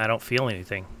 I don't feel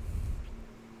anything.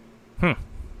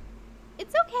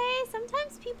 It's okay.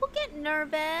 Sometimes people get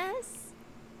nervous.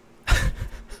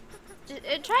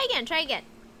 Try again.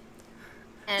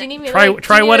 Do you need me Try- like,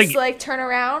 try do you what need us ag- to, like, turn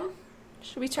around?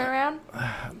 Should we turn around?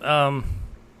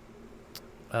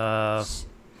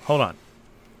 Hold on.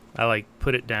 I like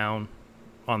put it down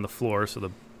on the floor so the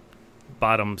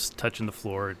bottom's touching the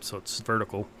floor, so it's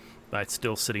vertical. But it's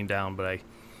still sitting down, but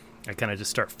I kind of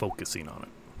just start focusing on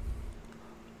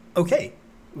it. Okay,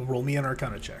 roll me an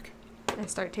Arcana check. I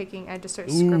just start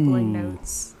scribbling Ooh.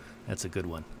 notes. That's a good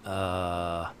one.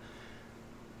 That's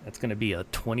going to be a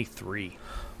 23.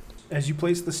 As you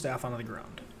place the staff onto the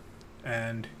ground,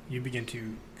 and you begin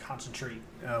to concentrate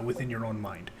within your own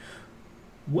mind,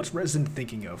 what's Resden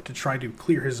thinking of to try to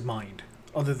clear his mind,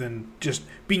 other than just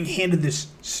being handed this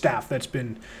staff that's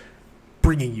been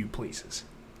bringing you places?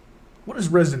 What does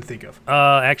Resden think of?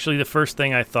 Actually, the first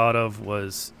thing I thought of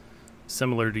was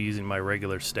similar to using my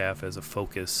regular staff as a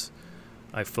focus.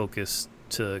 I focused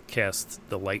to cast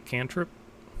the light cantrip,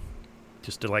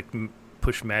 just to like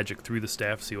push magic through the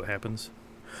staff, see what happens.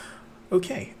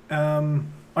 Okay,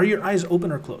 are your eyes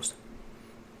open or closed?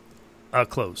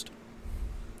 Closed.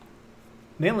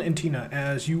 Naila and Tina,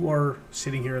 as you are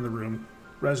sitting here in the room,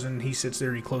 Resden, he sits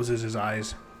there, he closes his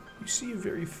eyes. You see a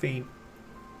very faint,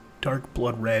 dark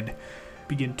blood red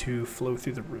begin to flow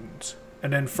through the runes.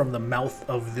 And then from the mouth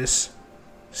of this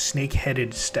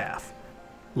snake-headed staff,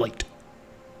 light.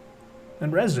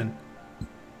 And Resden,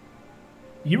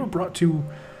 you were brought to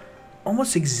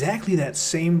almost exactly that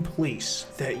same place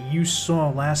that you saw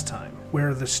last time,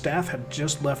 where the staff had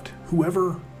just left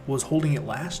whoever was holding it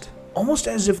last. Almost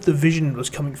as if the vision was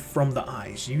coming from the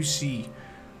eyes, you see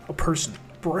a person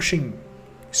brushing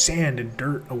sand and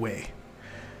dirt away,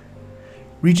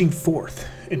 reaching forth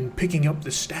and picking up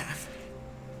the staff,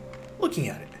 looking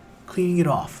at it, cleaning it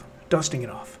off, dusting it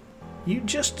off. You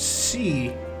just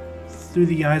see through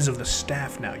the eyes of the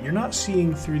staff now. You're not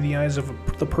seeing through the eyes of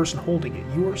the person holding it.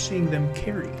 You are seeing them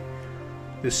carry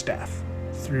this staff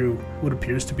through what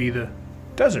appears to be the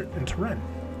desert in Teren,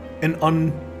 an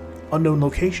unknown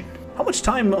location. How much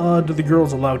time do the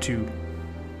girls allow to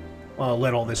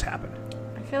let all this happen?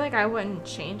 I feel like I wouldn't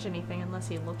change anything unless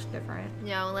he looked different.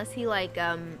 No, unless he like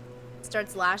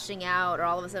starts lashing out or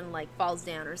all of a sudden like falls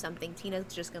down or something.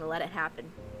 Tina's just gonna let it happen.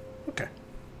 Okay.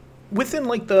 Within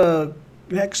like the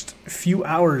next few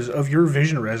hours of your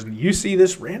vision, Resden, you see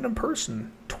this random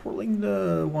person twirling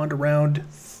the wand around.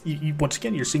 Once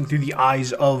again, you're seeing through the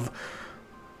eyes of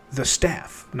the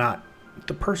staff, not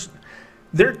the person.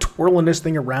 They're twirling this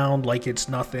thing around like it's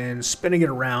nothing, spinning it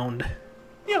around,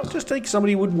 just like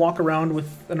somebody would walk around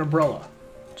with an umbrella,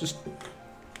 just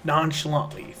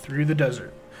nonchalantly through the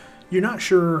desert. You're not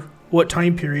sure what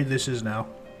time period this is now.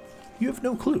 You have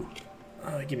no clue.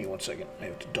 Give me 1 second. I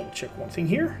have to double check one thing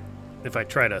here. If I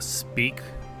try to speak,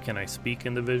 can I speak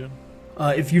in the vision?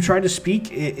 If you try to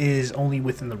speak, it is only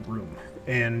within the room.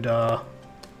 And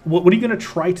what are you going to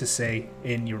try to say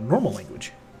in your normal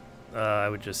language? I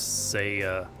would just say,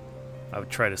 I would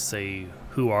try to say,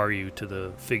 "Who are you?" to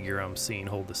the figure I'm seeing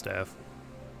hold the staff.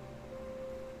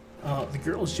 The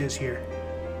girl's just here.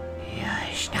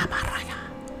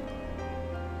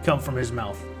 Come from his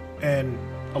mouth. And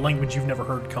a language you've never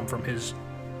heard come from his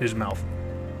mouth.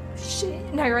 Shit.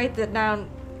 And I write that down.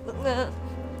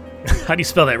 How do you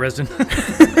spell that, Resden?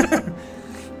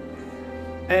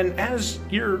 And as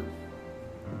you're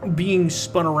being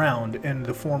spun around in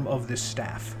the form of this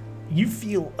staff, you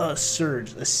feel a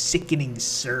surge, a sickening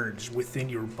surge within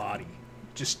your body.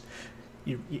 Just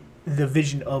the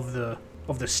vision of the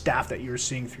staff that you're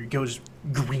seeing through goes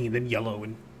green, then yellow,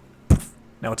 and poof,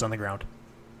 now it's on the ground.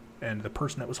 And the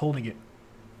person that was holding it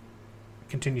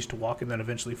continues to walk and then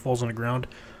eventually falls on the ground.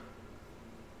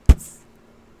 Poof.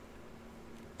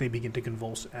 They begin to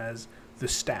convulse as the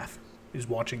staff is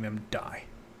watching them die.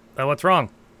 What's wrong?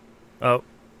 Oh,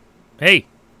 hey,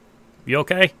 you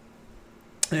okay?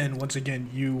 And once again,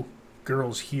 you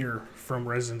girls hear from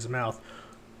Resin's mouth,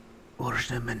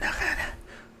 and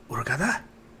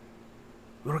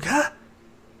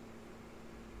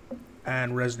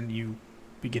Resin, you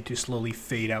begin to slowly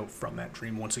fade out from that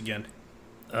dream once again.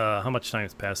 How much time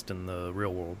has passed in the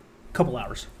real world? Couple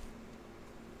hours.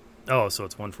 Oh, so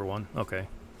it's 1 for 1? Okay.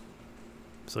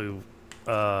 So,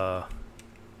 I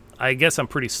guess I'm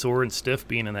pretty sore and stiff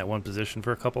being in that one position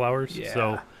for a couple hours. Yeah.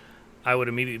 So, I would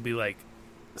immediately be like,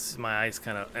 my eyes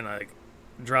kind of, and I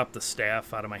drop the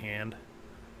staff out of my hand,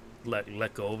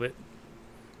 let go of it,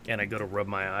 and I go to rub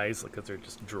my eyes because they're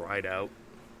just dried out.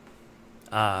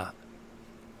 Oh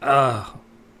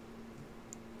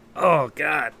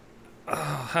God,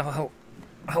 how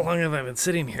long have I been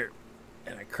sitting here?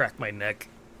 And I crack my neck.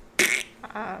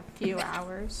 A few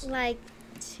hours. Like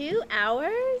 2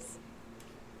 hours?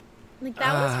 Like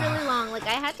that was really long. Like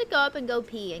I had to go up and go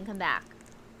pee and come back.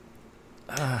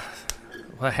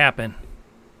 What happened?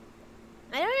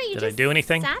 I don't know. You Did just I do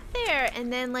anything? sat there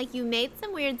and then like you made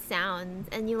some weird sounds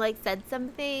and you like said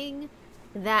something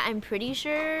that I'm pretty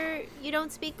sure you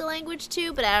don't speak the language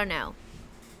to, but I don't know.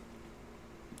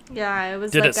 Yeah, it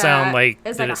was. Did like it sound like? It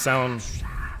was Did like it sound?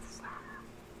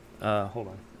 Hold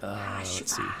on.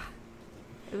 Let's see.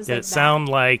 It was Did like it sound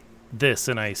like this?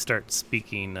 And I start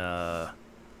speaking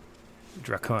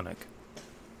Draconic.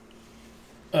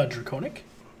 Draconic?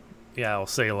 Yeah, I'll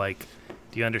say like,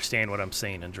 "Do you understand what I'm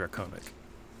saying in Draconic?"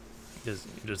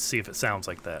 Just see if it sounds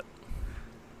like that.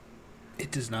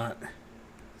 It does not.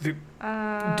 Do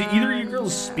either of you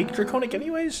girls speak Draconic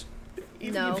anyways?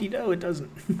 Even No. if you know, it doesn't.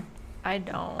 I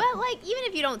don't. But like even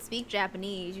if you don't speak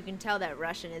Japanese, you can tell that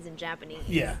Russian isn't Japanese.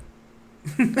 Yeah.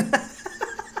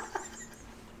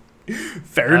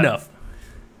 Fair enough.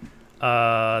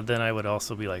 Then I would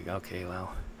also be like, okay,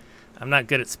 well, I'm not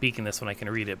good at speaking this when I can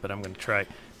read it, but I'm going to try.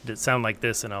 Did it sound like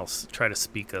this? And I'll try to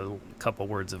speak a couple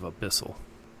words of Abyssal.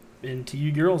 And to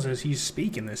you girls, as he's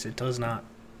speaking this, it does not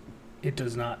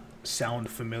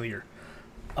sound familiar.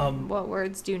 What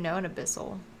words do you know in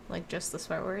Abyssal? Like just the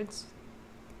swear words?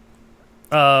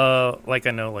 Like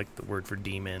I know like the word for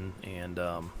demon and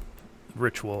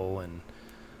ritual and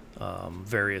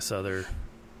various other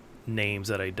names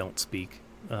that I don't speak.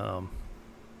 But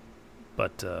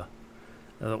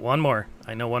one more.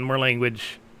 I know one more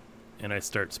language, and I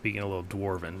start speaking a little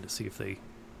Dwarven to see if they...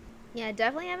 Yeah,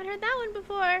 definitely haven't heard that one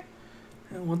before.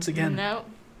 And once again, No.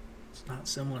 it's not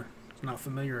similar. It's not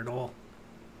familiar at all.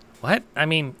 What? I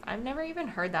mean, I've never even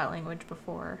heard that language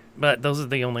before. but those are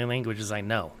the only languages I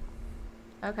know.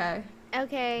 Okay.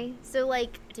 Okay, so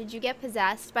like, did you get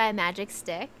possessed by a magic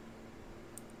stick?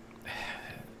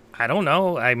 I don't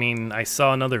know. I mean, I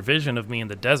saw another vision of me in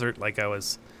the desert, like I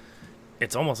was...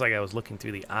 It's almost like I was looking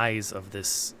through the eyes of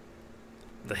this...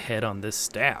 the head on this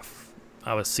staff.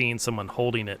 I was seeing someone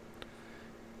holding it,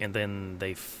 and then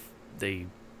they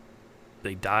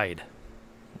died.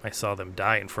 I saw them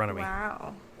die in front of me.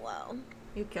 Wow. Whoa.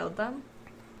 You killed them?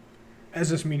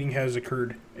 As this meeting has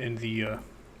occurred in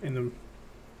in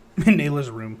Nayla's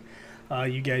room,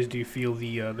 you guys do feel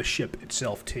the ship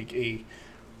itself take a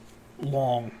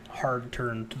long, hard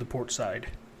turn to the port side,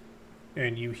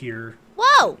 and you hear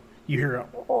Whoa! a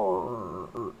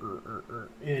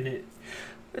and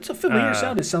it's a familiar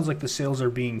sound. It sounds like the sails are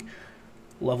being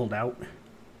leveled out.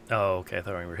 Oh, okay. I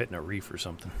thought we were hitting a reef or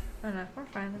something. Oh no, we're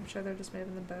fine. I'm sure they're just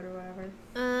moving the boat or whatever.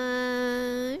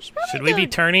 Should we be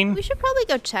turning? We should probably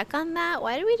go check on that.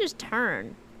 Why did we just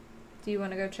turn? Do you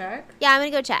want to go check? Yeah, I'm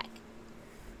gonna go check.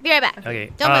 Be right back.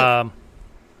 Okay. Don't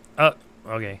move.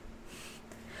 Okay.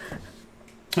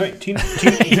 All right, Tina.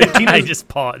 I just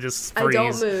pause. Just freeze. I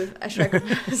don't move. I strike a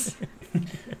pose.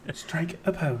 Strike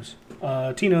a pose.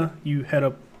 Tina, you head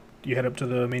up. You head up to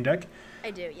the main deck,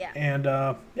 I do, yeah. and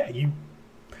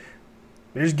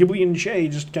there's Ghibli and Shay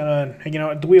just kind of hanging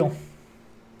out at the wheel.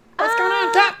 What's going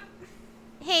on, Top?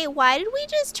 Hey, why did we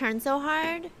just turn so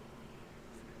hard?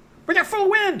 We got full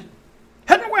wind.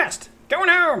 Heading west. Going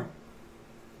home.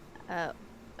 Oh,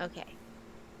 okay.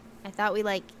 I thought we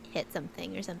hit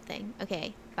something or something.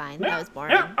 Okay, fine. Yeah, That was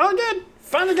boring. Yeah, all good.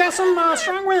 Finally got some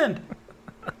strong wind.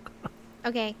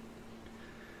 Okay.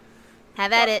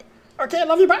 Have at it. Okay,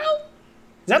 love you, pal.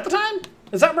 Is that the time?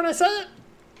 Is that when I say it?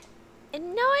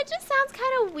 No, it just sounds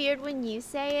kind of weird when you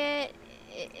say it.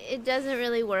 It doesn't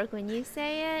really work when you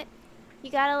say it.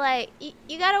 You gotta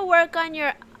you gotta work on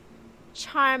your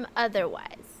charm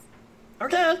otherwise.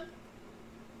 Okay.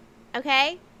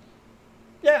 Okay?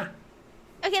 Yeah.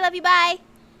 Okay, love you, bye.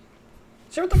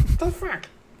 See what the fuck?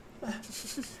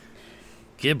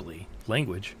 Ghibli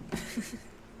language.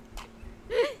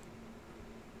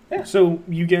 Yeah, so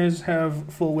you guys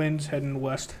have full winds heading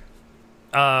west.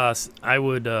 I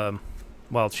would.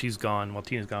 While she's gone, while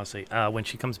Tina's gone, say when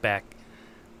she comes back.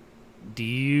 Do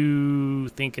you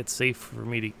think it's safe for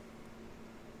me to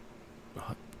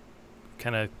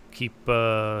kind of keep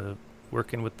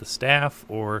working with the staff,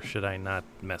 or should I not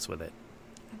mess with it?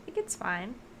 I think it's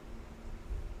fine.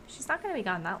 She's not going to be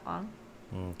gone that long.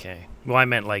 Okay. Well, I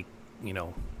meant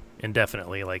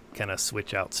indefinitely, kind of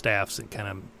switch out staffs and kind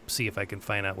of see if I can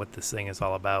find out what this thing is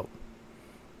all about.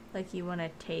 Like, you want to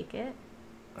take it?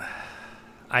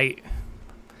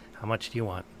 How much do you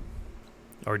want?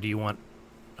 Or do you want,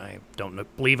 I don't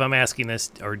believe I'm asking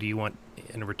this, or do you want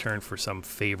in return for some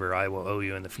favor I will owe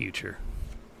you in the future?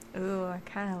 Ooh, I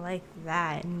kind of like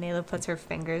that. And Nayla puts her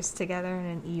fingers together in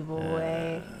an evil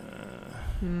way.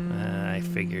 I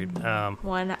figured.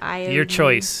 One eye. Your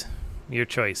choice. Your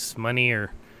choice. Money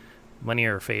or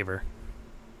favor.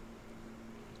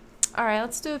 All right,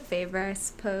 let's do a favor, I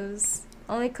suppose.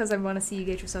 Only because I want to see you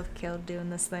get yourself killed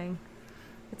doing this thing.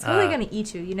 It's really going to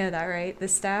eat you. You know that, right? The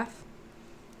staff?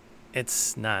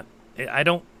 It's not. I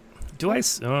don't. Do I?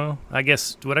 I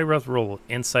guess. Would I roll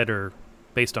insight or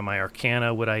based on my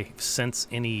arcana? Would I sense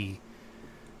any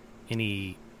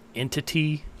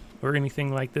entity or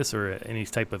anything like this, or any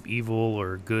type of evil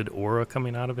or good aura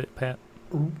coming out of it, Pat?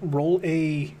 Roll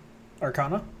a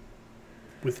arcana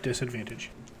with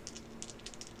disadvantage.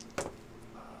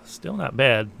 Still not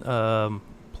bad.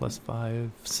 Plus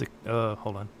 5, 6.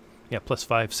 Hold on. Yeah, plus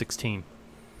 5, 16.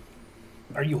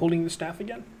 Are you holding the staff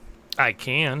again? I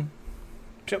can.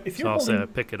 So if So you're I'll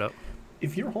pick it up.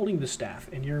 if you're holding the staff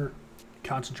and you're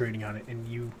concentrating on it and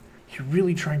you're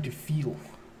really trying to feel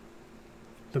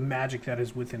the magic that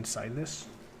is within inside this,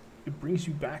 it brings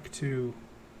you back to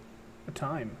a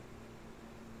time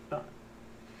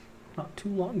not too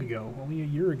long ago, only a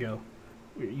year ago,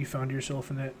 where you found yourself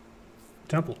in that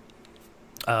temple.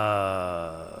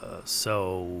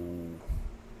 So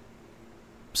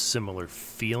similar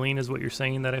feeling is what you're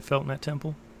saying that I felt in that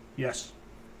temple? Yes.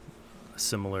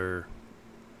 Similar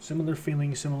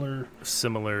feeling, similar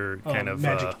kind of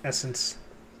magic essence.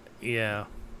 Yeah.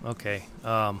 Okay.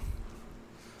 I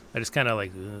just kind of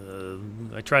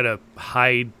I try to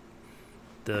hide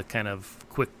the kind of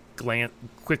quick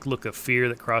look of fear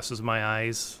that crosses my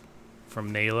eyes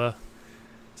from Nayla.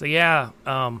 So yeah,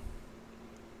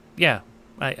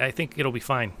 I think it'll be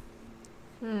fine.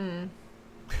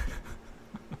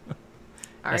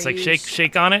 It's like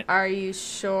shake on it. Are you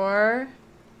sure?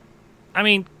 I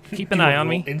mean, keep an eye on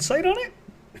me. Insight on it?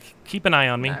 Keep an eye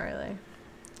on me. Not really.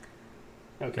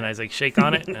 Okay. And I shake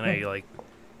on it, and I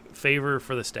favor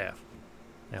for the staff.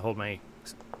 I hold my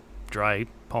dry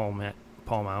palm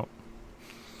out.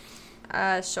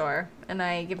 Sure. And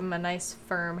I give him a nice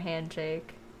firm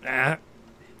handshake. His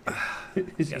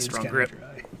Got hand's strong kinda grip.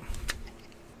 dry.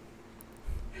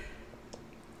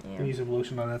 Yeah. Can you use some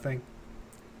lotion on that thing?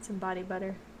 Some body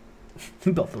butter.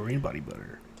 Belthorian body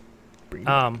butter. Bring it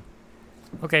back.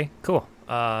 Okay, cool.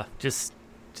 Just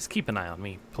keep an eye on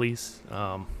me, please.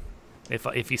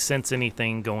 If you sense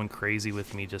anything going crazy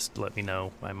with me, just let me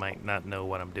know. I might not know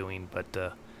what I'm doing,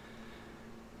 but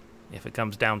if it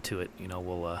comes down to it,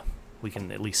 we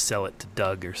can at least sell it to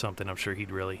Doug or something. I'm sure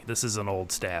he'd really. This is an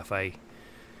old staff. I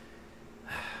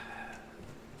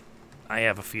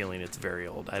have a feeling it's very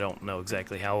old. I don't know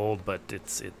exactly how old, but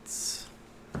it's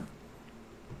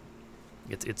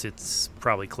It's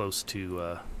probably close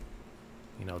to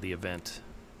the event,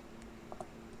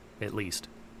 at least.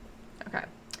 Okay.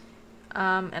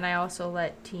 And I also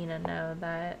let Tina know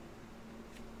that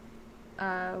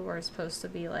we're supposed to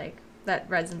be that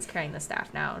Resin's carrying the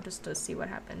staff now, just to see what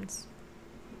happens.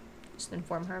 Just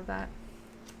inform her of that,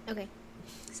 Okay.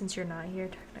 since you're not here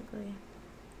technically.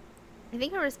 I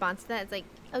think her response to that is like,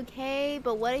 okay,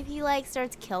 but what if he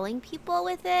starts killing people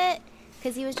with it?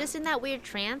 Because he was just in that weird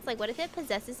trance. Like, what if it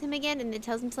possesses him again and it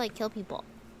tells him to kill people?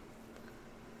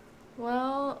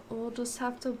 Well, we'll just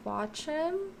have to watch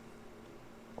him.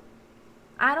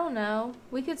 I don't know.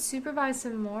 We could supervise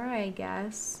him more, I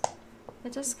guess.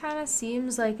 It just kind of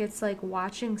seems like it's like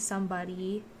watching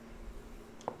somebody.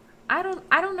 I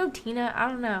don't know, Tina. I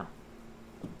don't know.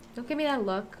 Don't give me that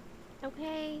look.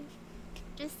 Okay.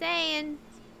 Just saying.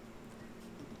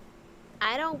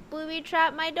 I don't booby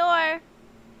trap my door.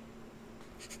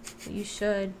 You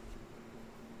should.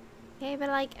 Okay, but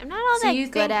I'm not all So that you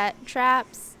good think- at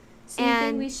traps. So you think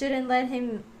And- we shouldn't let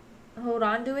him hold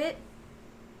on to it?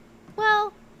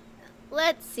 Well,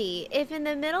 let's see. If in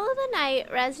the middle of the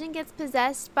night Resident gets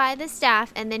possessed by the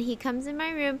staff and then he comes in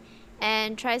my room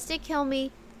and tries to kill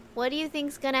me, what do you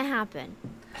think's gonna happen?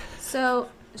 So,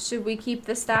 should we keep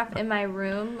the staff in my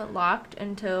room locked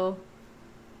until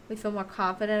we feel more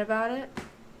confident about it?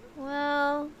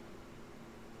 Well,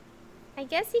 I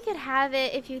guess you could have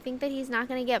it if you think that he's not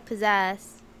gonna get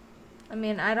possessed. I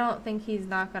mean, I don't think he's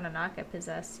not gonna not get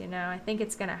possessed, I think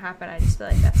it's gonna happen. I just feel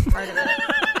like that's part of it.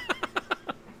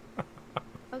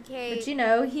 Okay.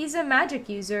 But he's a magic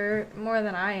user more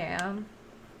than I am.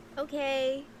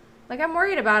 Okay. I'm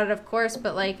worried about it, of course,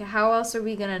 but how else are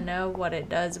we gonna know what it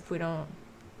does if we don't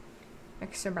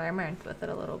experiment with it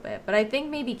a little bit? But I think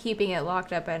maybe keeping it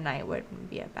locked up at night wouldn't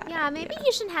be a bad idea. Yeah, maybe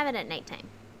you shouldn't have it at nighttime.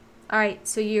 Alright,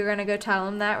 so you're gonna go tell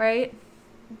him that, right?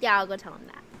 Yeah, I'll go tell him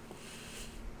that.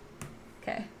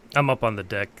 Okay. I'm up on the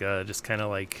deck, just kind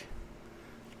of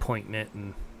pointing it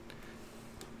and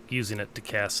using it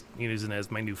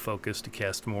as my new focus to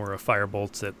cast more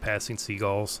firebolts at passing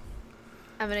seagulls.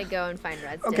 I'm gonna go and find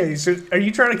Redston. Okay, so are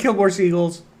you trying to kill more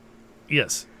seagulls?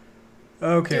 Yes.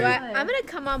 Okay. I'm gonna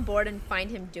come on board and find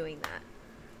him doing that.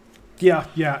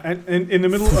 Yeah. And in the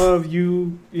middle of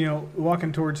you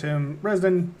walking towards him,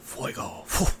 Resden, Fuego.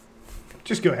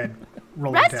 just go ahead.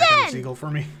 Roll an attack on the Resden! seagull for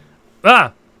me.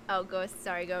 Ah! Oh, go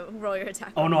roll your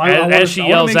attack. Oh, no, As- I want as to she make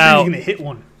sure yells he's out- going to hit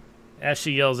one. As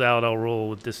she yells out, I'll roll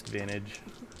with disadvantage.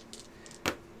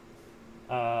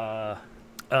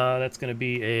 That's going to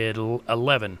be a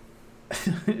 11.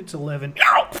 It's 11.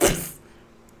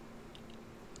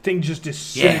 Thing just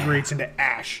disintegrates into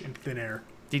ash in thin air.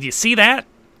 Did you see that?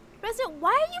 Resident,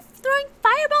 why are you throwing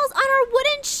fireballs on our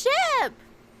wooden ship?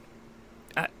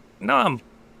 No, I'm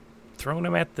throwing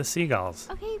them at the seagulls.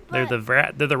 Okay, They're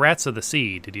but the rats of the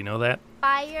sea. Did you know that?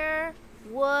 fire,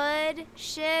 wood,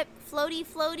 ship,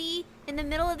 floaty in the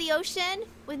middle of the ocean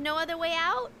with no other way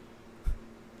out?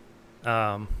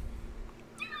 Are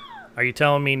you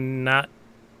telling me not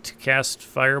to cast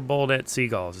firebolt at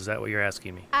seagulls? Is that what you're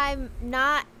asking me? I'm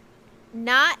not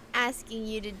asking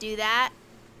you to do that.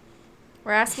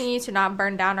 We're asking you to not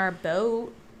burn down our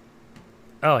boat.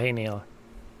 Oh, hey, Neil.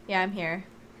 Yeah, I'm here.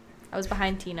 I was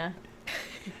behind Tina.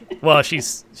 Well,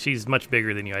 she's much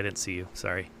bigger than you. I didn't see you.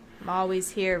 Sorry. I'm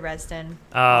always here, Resden.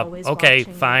 Always Okay,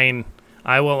 watching you. fine.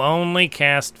 I will only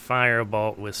cast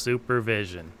firebolt with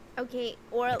supervision. Okay,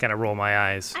 or I kind of roll my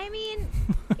eyes. I mean,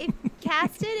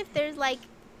 cast it if there's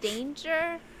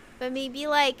danger, but maybe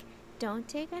don't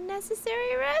take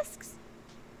unnecessary risks.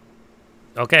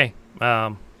 Okay.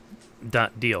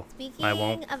 Deal. Speaking I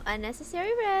won't. of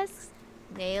unnecessary risks,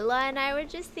 Nayla and I were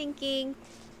just thinking,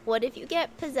 what if you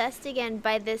get possessed again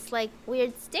by this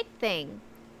weird stick thing?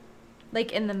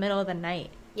 In the middle of the night.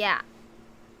 Yeah.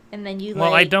 And then you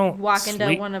Well, I don't walk into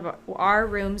sleep- one of our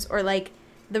rooms or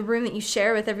the room that you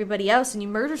share with everybody else and you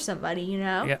murder somebody,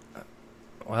 Yeah.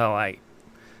 Well, I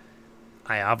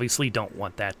obviously don't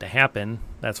want that to happen.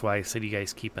 That's why I said you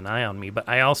guys keep an eye on me. But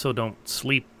I also don't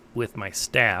sleep with my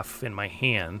staff in my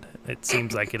hand. It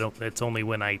seems like it's only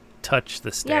when I touch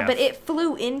the staff. Yeah, but it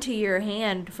flew into your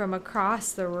hand from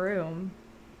across the room.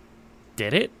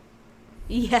 Did it?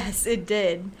 Yes, it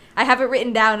did. I have it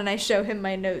written down and I show him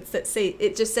my notes that say,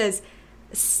 it just says,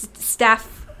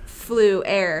 staff flew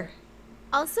air.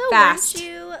 Also, Fast. weren't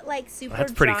you super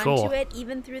That's pretty drawn cool. to it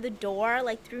even through the door?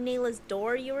 Through Nayla's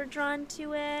door you were drawn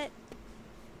to it?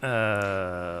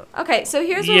 Okay, so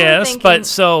here's what we're yes, thinking.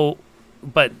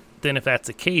 but then if that's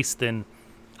the case, then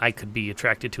I could be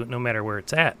attracted to it no matter where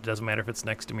it's at. It doesn't matter if it's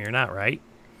next to me or not, right?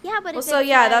 Yeah, but Well, if so it's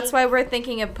yeah, that's why we're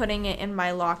thinking of putting it in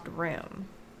my locked room.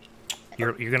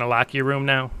 You're gonna lock your room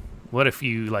now? What if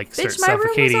you like start Bitch, my room was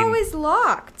suffocating? always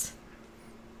locked.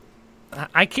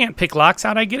 I can't pick locks.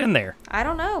 How'd I get in there? I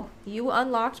don't know. You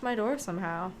unlocked my door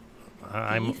somehow.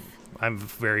 I'm Thief. I'm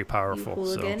very You powerful.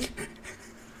 hooligan. So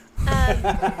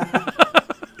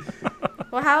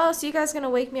Well, how else are you guys gonna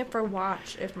wake me up for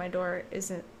watch if my door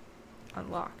isn't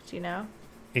unlocked? You know.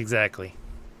 exactly.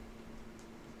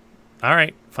 All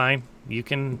right, fine. You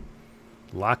can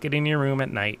lock it in your room at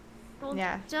night. Well,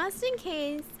 Yeah. just in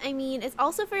case. I mean, it's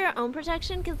also for your own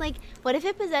protection. Because, like, what if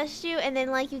it possessed you and then,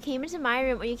 like, you came into my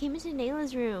room or you came into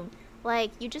Nayla's room?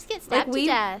 Like, you just get stabbed to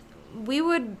death. We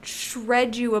would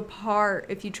shred you apart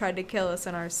if you tried to kill us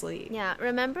in our sleep. Yeah.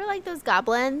 Remember, like, those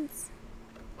goblins?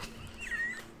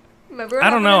 Remember what I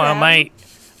don't happened know. to I them? might.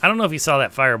 I don't know if you saw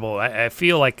that firebolt. I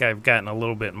feel like I've gotten a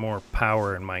little bit more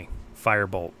power in my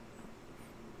firebolt.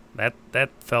 That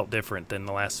felt different than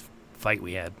the last fight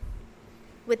we had.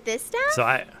 With this staff?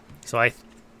 So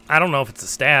I don't know if it's a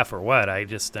staff or what. I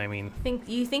mean, think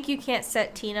you can't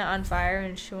set Tina on fire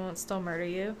and she won't still murder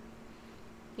you?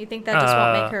 You think that just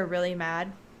won't make her really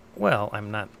mad? well,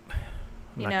 I'm not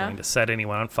You know? going to set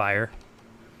anyone on fire.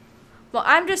 Well,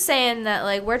 I'm just saying that,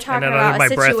 like, we're talking then about under a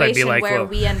my breath, I'd be situation like, where well-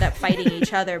 we end up fighting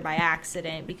each other by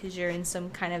accident because you're in some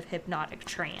kind of hypnotic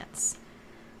trance.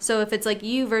 So if it's like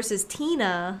you versus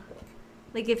Tina,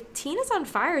 like if Tina's on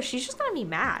fire, she's just gonna be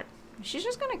mad. She's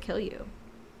just gonna kill you.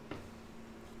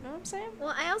 You know what I'm saying?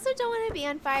 Well, I also don't want to be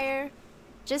on fire.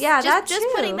 Just that just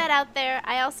too. putting that out there.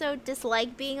 I also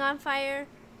dislike being on fire.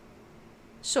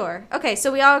 Sure. Okay,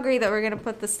 so we all agree that we're gonna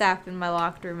put the staff in my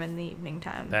locked room in the evening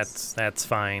times. That's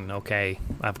fine. Okay,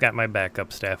 I've got my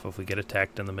backup staff if we get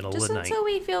attacked in the middle just of the night. until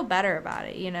we feel better about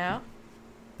it, you know?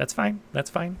 That's fine. That's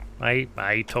fine. I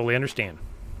totally understand.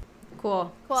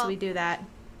 Cool. Cool. So we do that.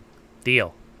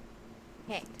 Deal.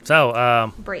 Okay.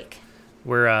 So Break.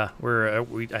 I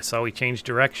saw we changed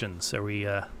directions. Are we?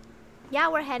 Yeah,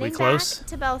 we're heading back close?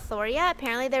 to Belthoria.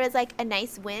 Apparently, there was like a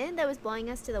nice wind that was blowing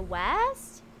us to the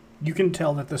west. You can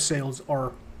tell that the sails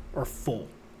are full.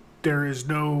 There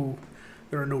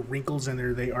are no wrinkles in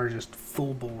there. They are just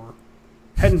full bore.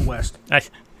 Heading west.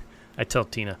 I tell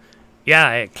Tina. Yeah,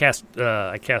 I cast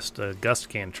a gust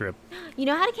cantrip. You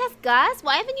know how to cast Gust?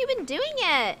 Why haven't you been doing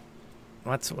it?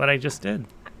 That's what I just did.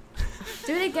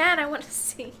 Do it again. I want to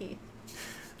see.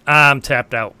 I'm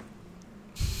tapped out.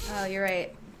 Oh, you're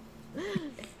right.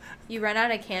 You run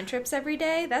out of cantrips every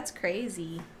day? That's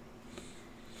crazy.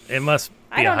 It must be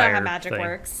I don't a know how higher magic thing.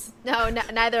 works. No,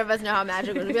 neither of us know how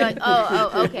magic works. We'd be like,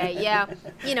 oh, okay, yeah.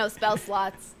 You know, spell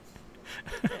slots.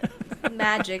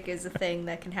 Magic is a thing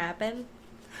that can happen.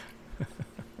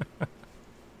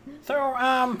 So,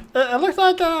 it looks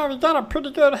like we got a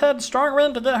pretty good head start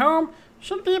wind to get home.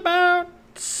 Should be about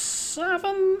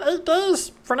 7-8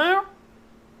 days for now.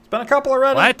 It's been a couple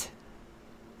already.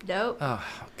 Nope. Oh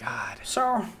God.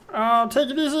 So, take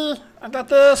it easy. I got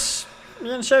this.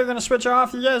 Me and Shay are gonna switch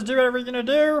off. You guys do whatever you're gonna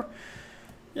do.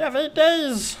 You have 8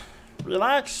 days.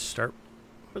 Relax. Start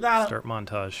We got it. start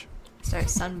montage. Start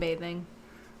sunbathing.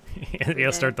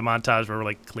 Yeah, start the montage where we're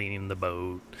like cleaning the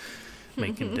boat,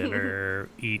 making dinner,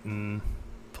 eating,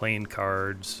 playing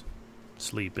cards,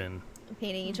 sleeping,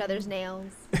 Painting each other's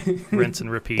nails. rinse and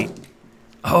repeat.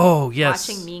 Oh yes.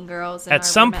 Watching Mean Girls. in At our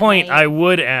some room point, night. I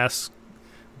would ask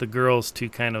the girls to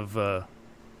kind of,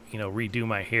 redo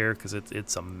my hair because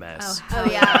it's a mess. Oh, Oh,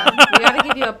 yeah. we gotta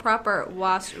give you a proper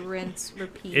wash, rinse,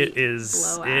 repeat. It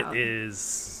is. blowout. It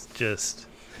is just.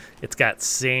 It's got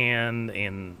sand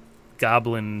and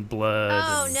goblin blood.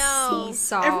 Oh, and no. Sea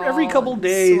salt, Every couple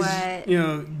days, sweat.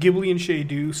 Ghibli and Shay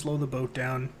do slow the boat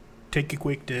down, take a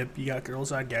quick dip. You got girl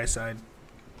side, guy side.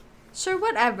 Sure,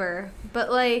 whatever.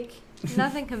 But like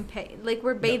nothing like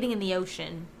we're bathing in the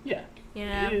ocean. Yeah. You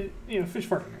know. Fish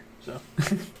fart in there.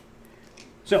 So,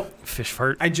 so Fish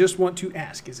fart. I just want to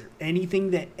ask: is there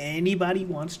anything that anybody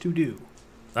wants to do?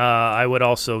 I would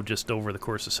also just over the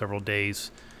course of several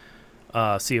days,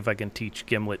 see if I can teach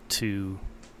Gimlet to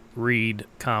read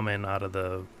common out of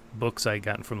the books I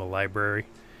gotten from the library,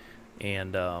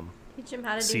 and Teach him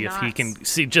how to see do if he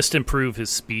knots. can just improve his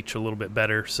speech a little bit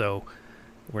better. So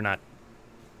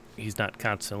he's not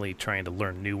constantly trying to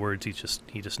learn new words. He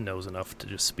just knows enough to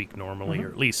just speak normally, or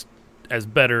at least as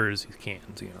better as he can.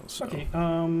 So. Okay.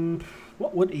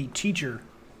 What would a teacher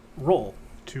role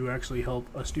to actually help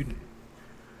a student?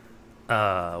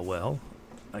 Well,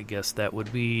 I guess that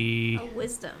would be.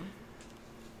 Wisdom.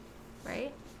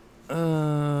 Right? I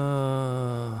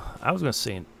was gonna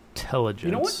say intelligence.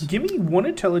 You know what? Give me one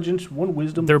intelligence, one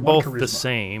wisdom. They're one both charisma. the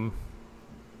same.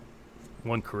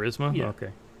 One charisma? Yeah.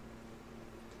 Okay.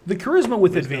 The charisma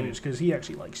with Wisdom. advantage because he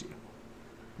actually likes you.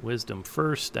 Wisdom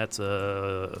first. That's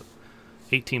a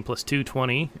 18 plus 2,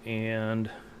 20. And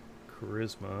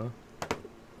charisma,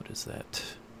 what is that?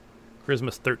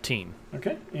 Charisma's 13.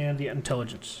 Okay. And the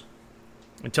intelligence.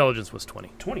 Intelligence was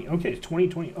 20. 20. Okay. 20,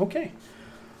 20. Okay.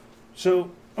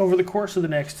 So over the course of the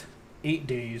next 8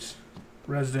 days,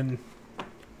 Resden,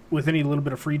 with any little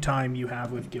bit of free time you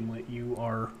have with Gimlet, you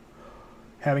are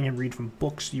having him read from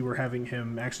books. You are having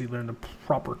him actually learn the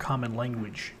proper common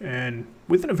language. And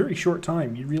within a very short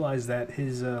time, you realize that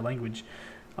his language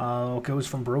goes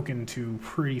from broken to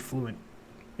pretty fluent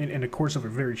in the course of a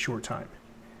very short time.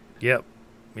 Yep.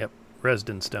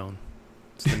 Resden Stone.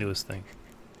 It's the newest thing.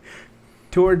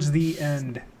 Towards the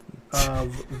end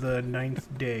of the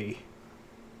 9th day,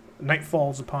 night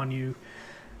falls upon you.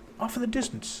 Off in the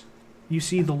distance, you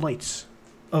see the lights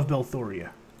of Belthoria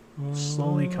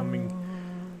slowly coming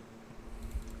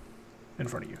in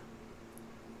front of you.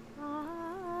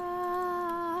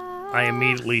 I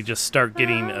immediately just start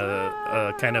getting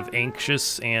a kind of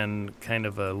anxious and kind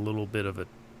of a little bit of a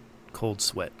cold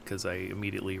sweat because I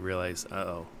immediately realize,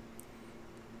 uh-oh,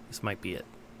 this might be it.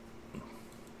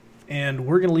 And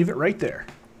we're going to leave it right there.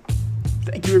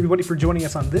 Thank you, everybody, for joining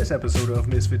us on this episode of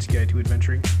Misfits Guide to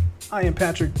Adventuring. I am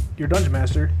Patrick, your Dungeon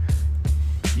Master.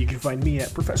 You can find me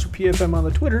at Professor PFM on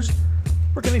the Twitters.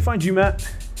 Where can they find you, Matt?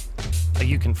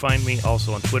 You can find me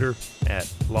also on Twitter at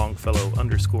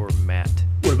Longfellow_Matt.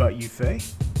 What about you, Faye?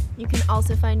 You can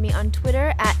also find me on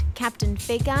Twitter at Captain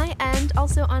Fake Guy and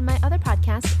also on my other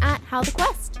podcast at How the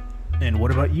Quest. And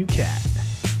what about you, Kat?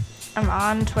 I'm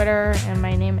on Twitter, and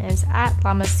my name is at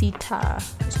Lamacita.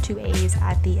 There's 2 A's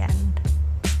at the end.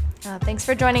 Thanks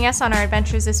for joining us on our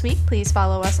adventures this week. Please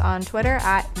follow us on Twitter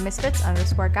at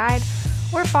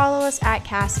Misfits_Guide or follow us at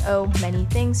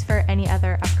CastOManyThings for any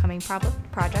other upcoming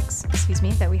projects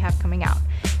that we have coming out.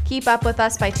 Keep up with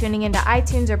us by tuning into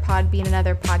iTunes or Podbean and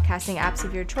other podcasting apps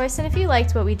of your choice. And if you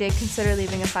liked what we did, consider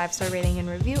leaving a 5-star rating and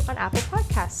review on Apple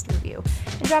Podcast Review.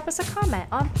 And drop us a comment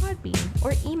on Podbean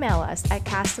or email us at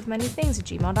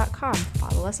castofmanythings@gmail.com.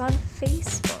 Follow us on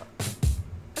Facebook.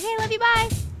 Okay, love you, bye!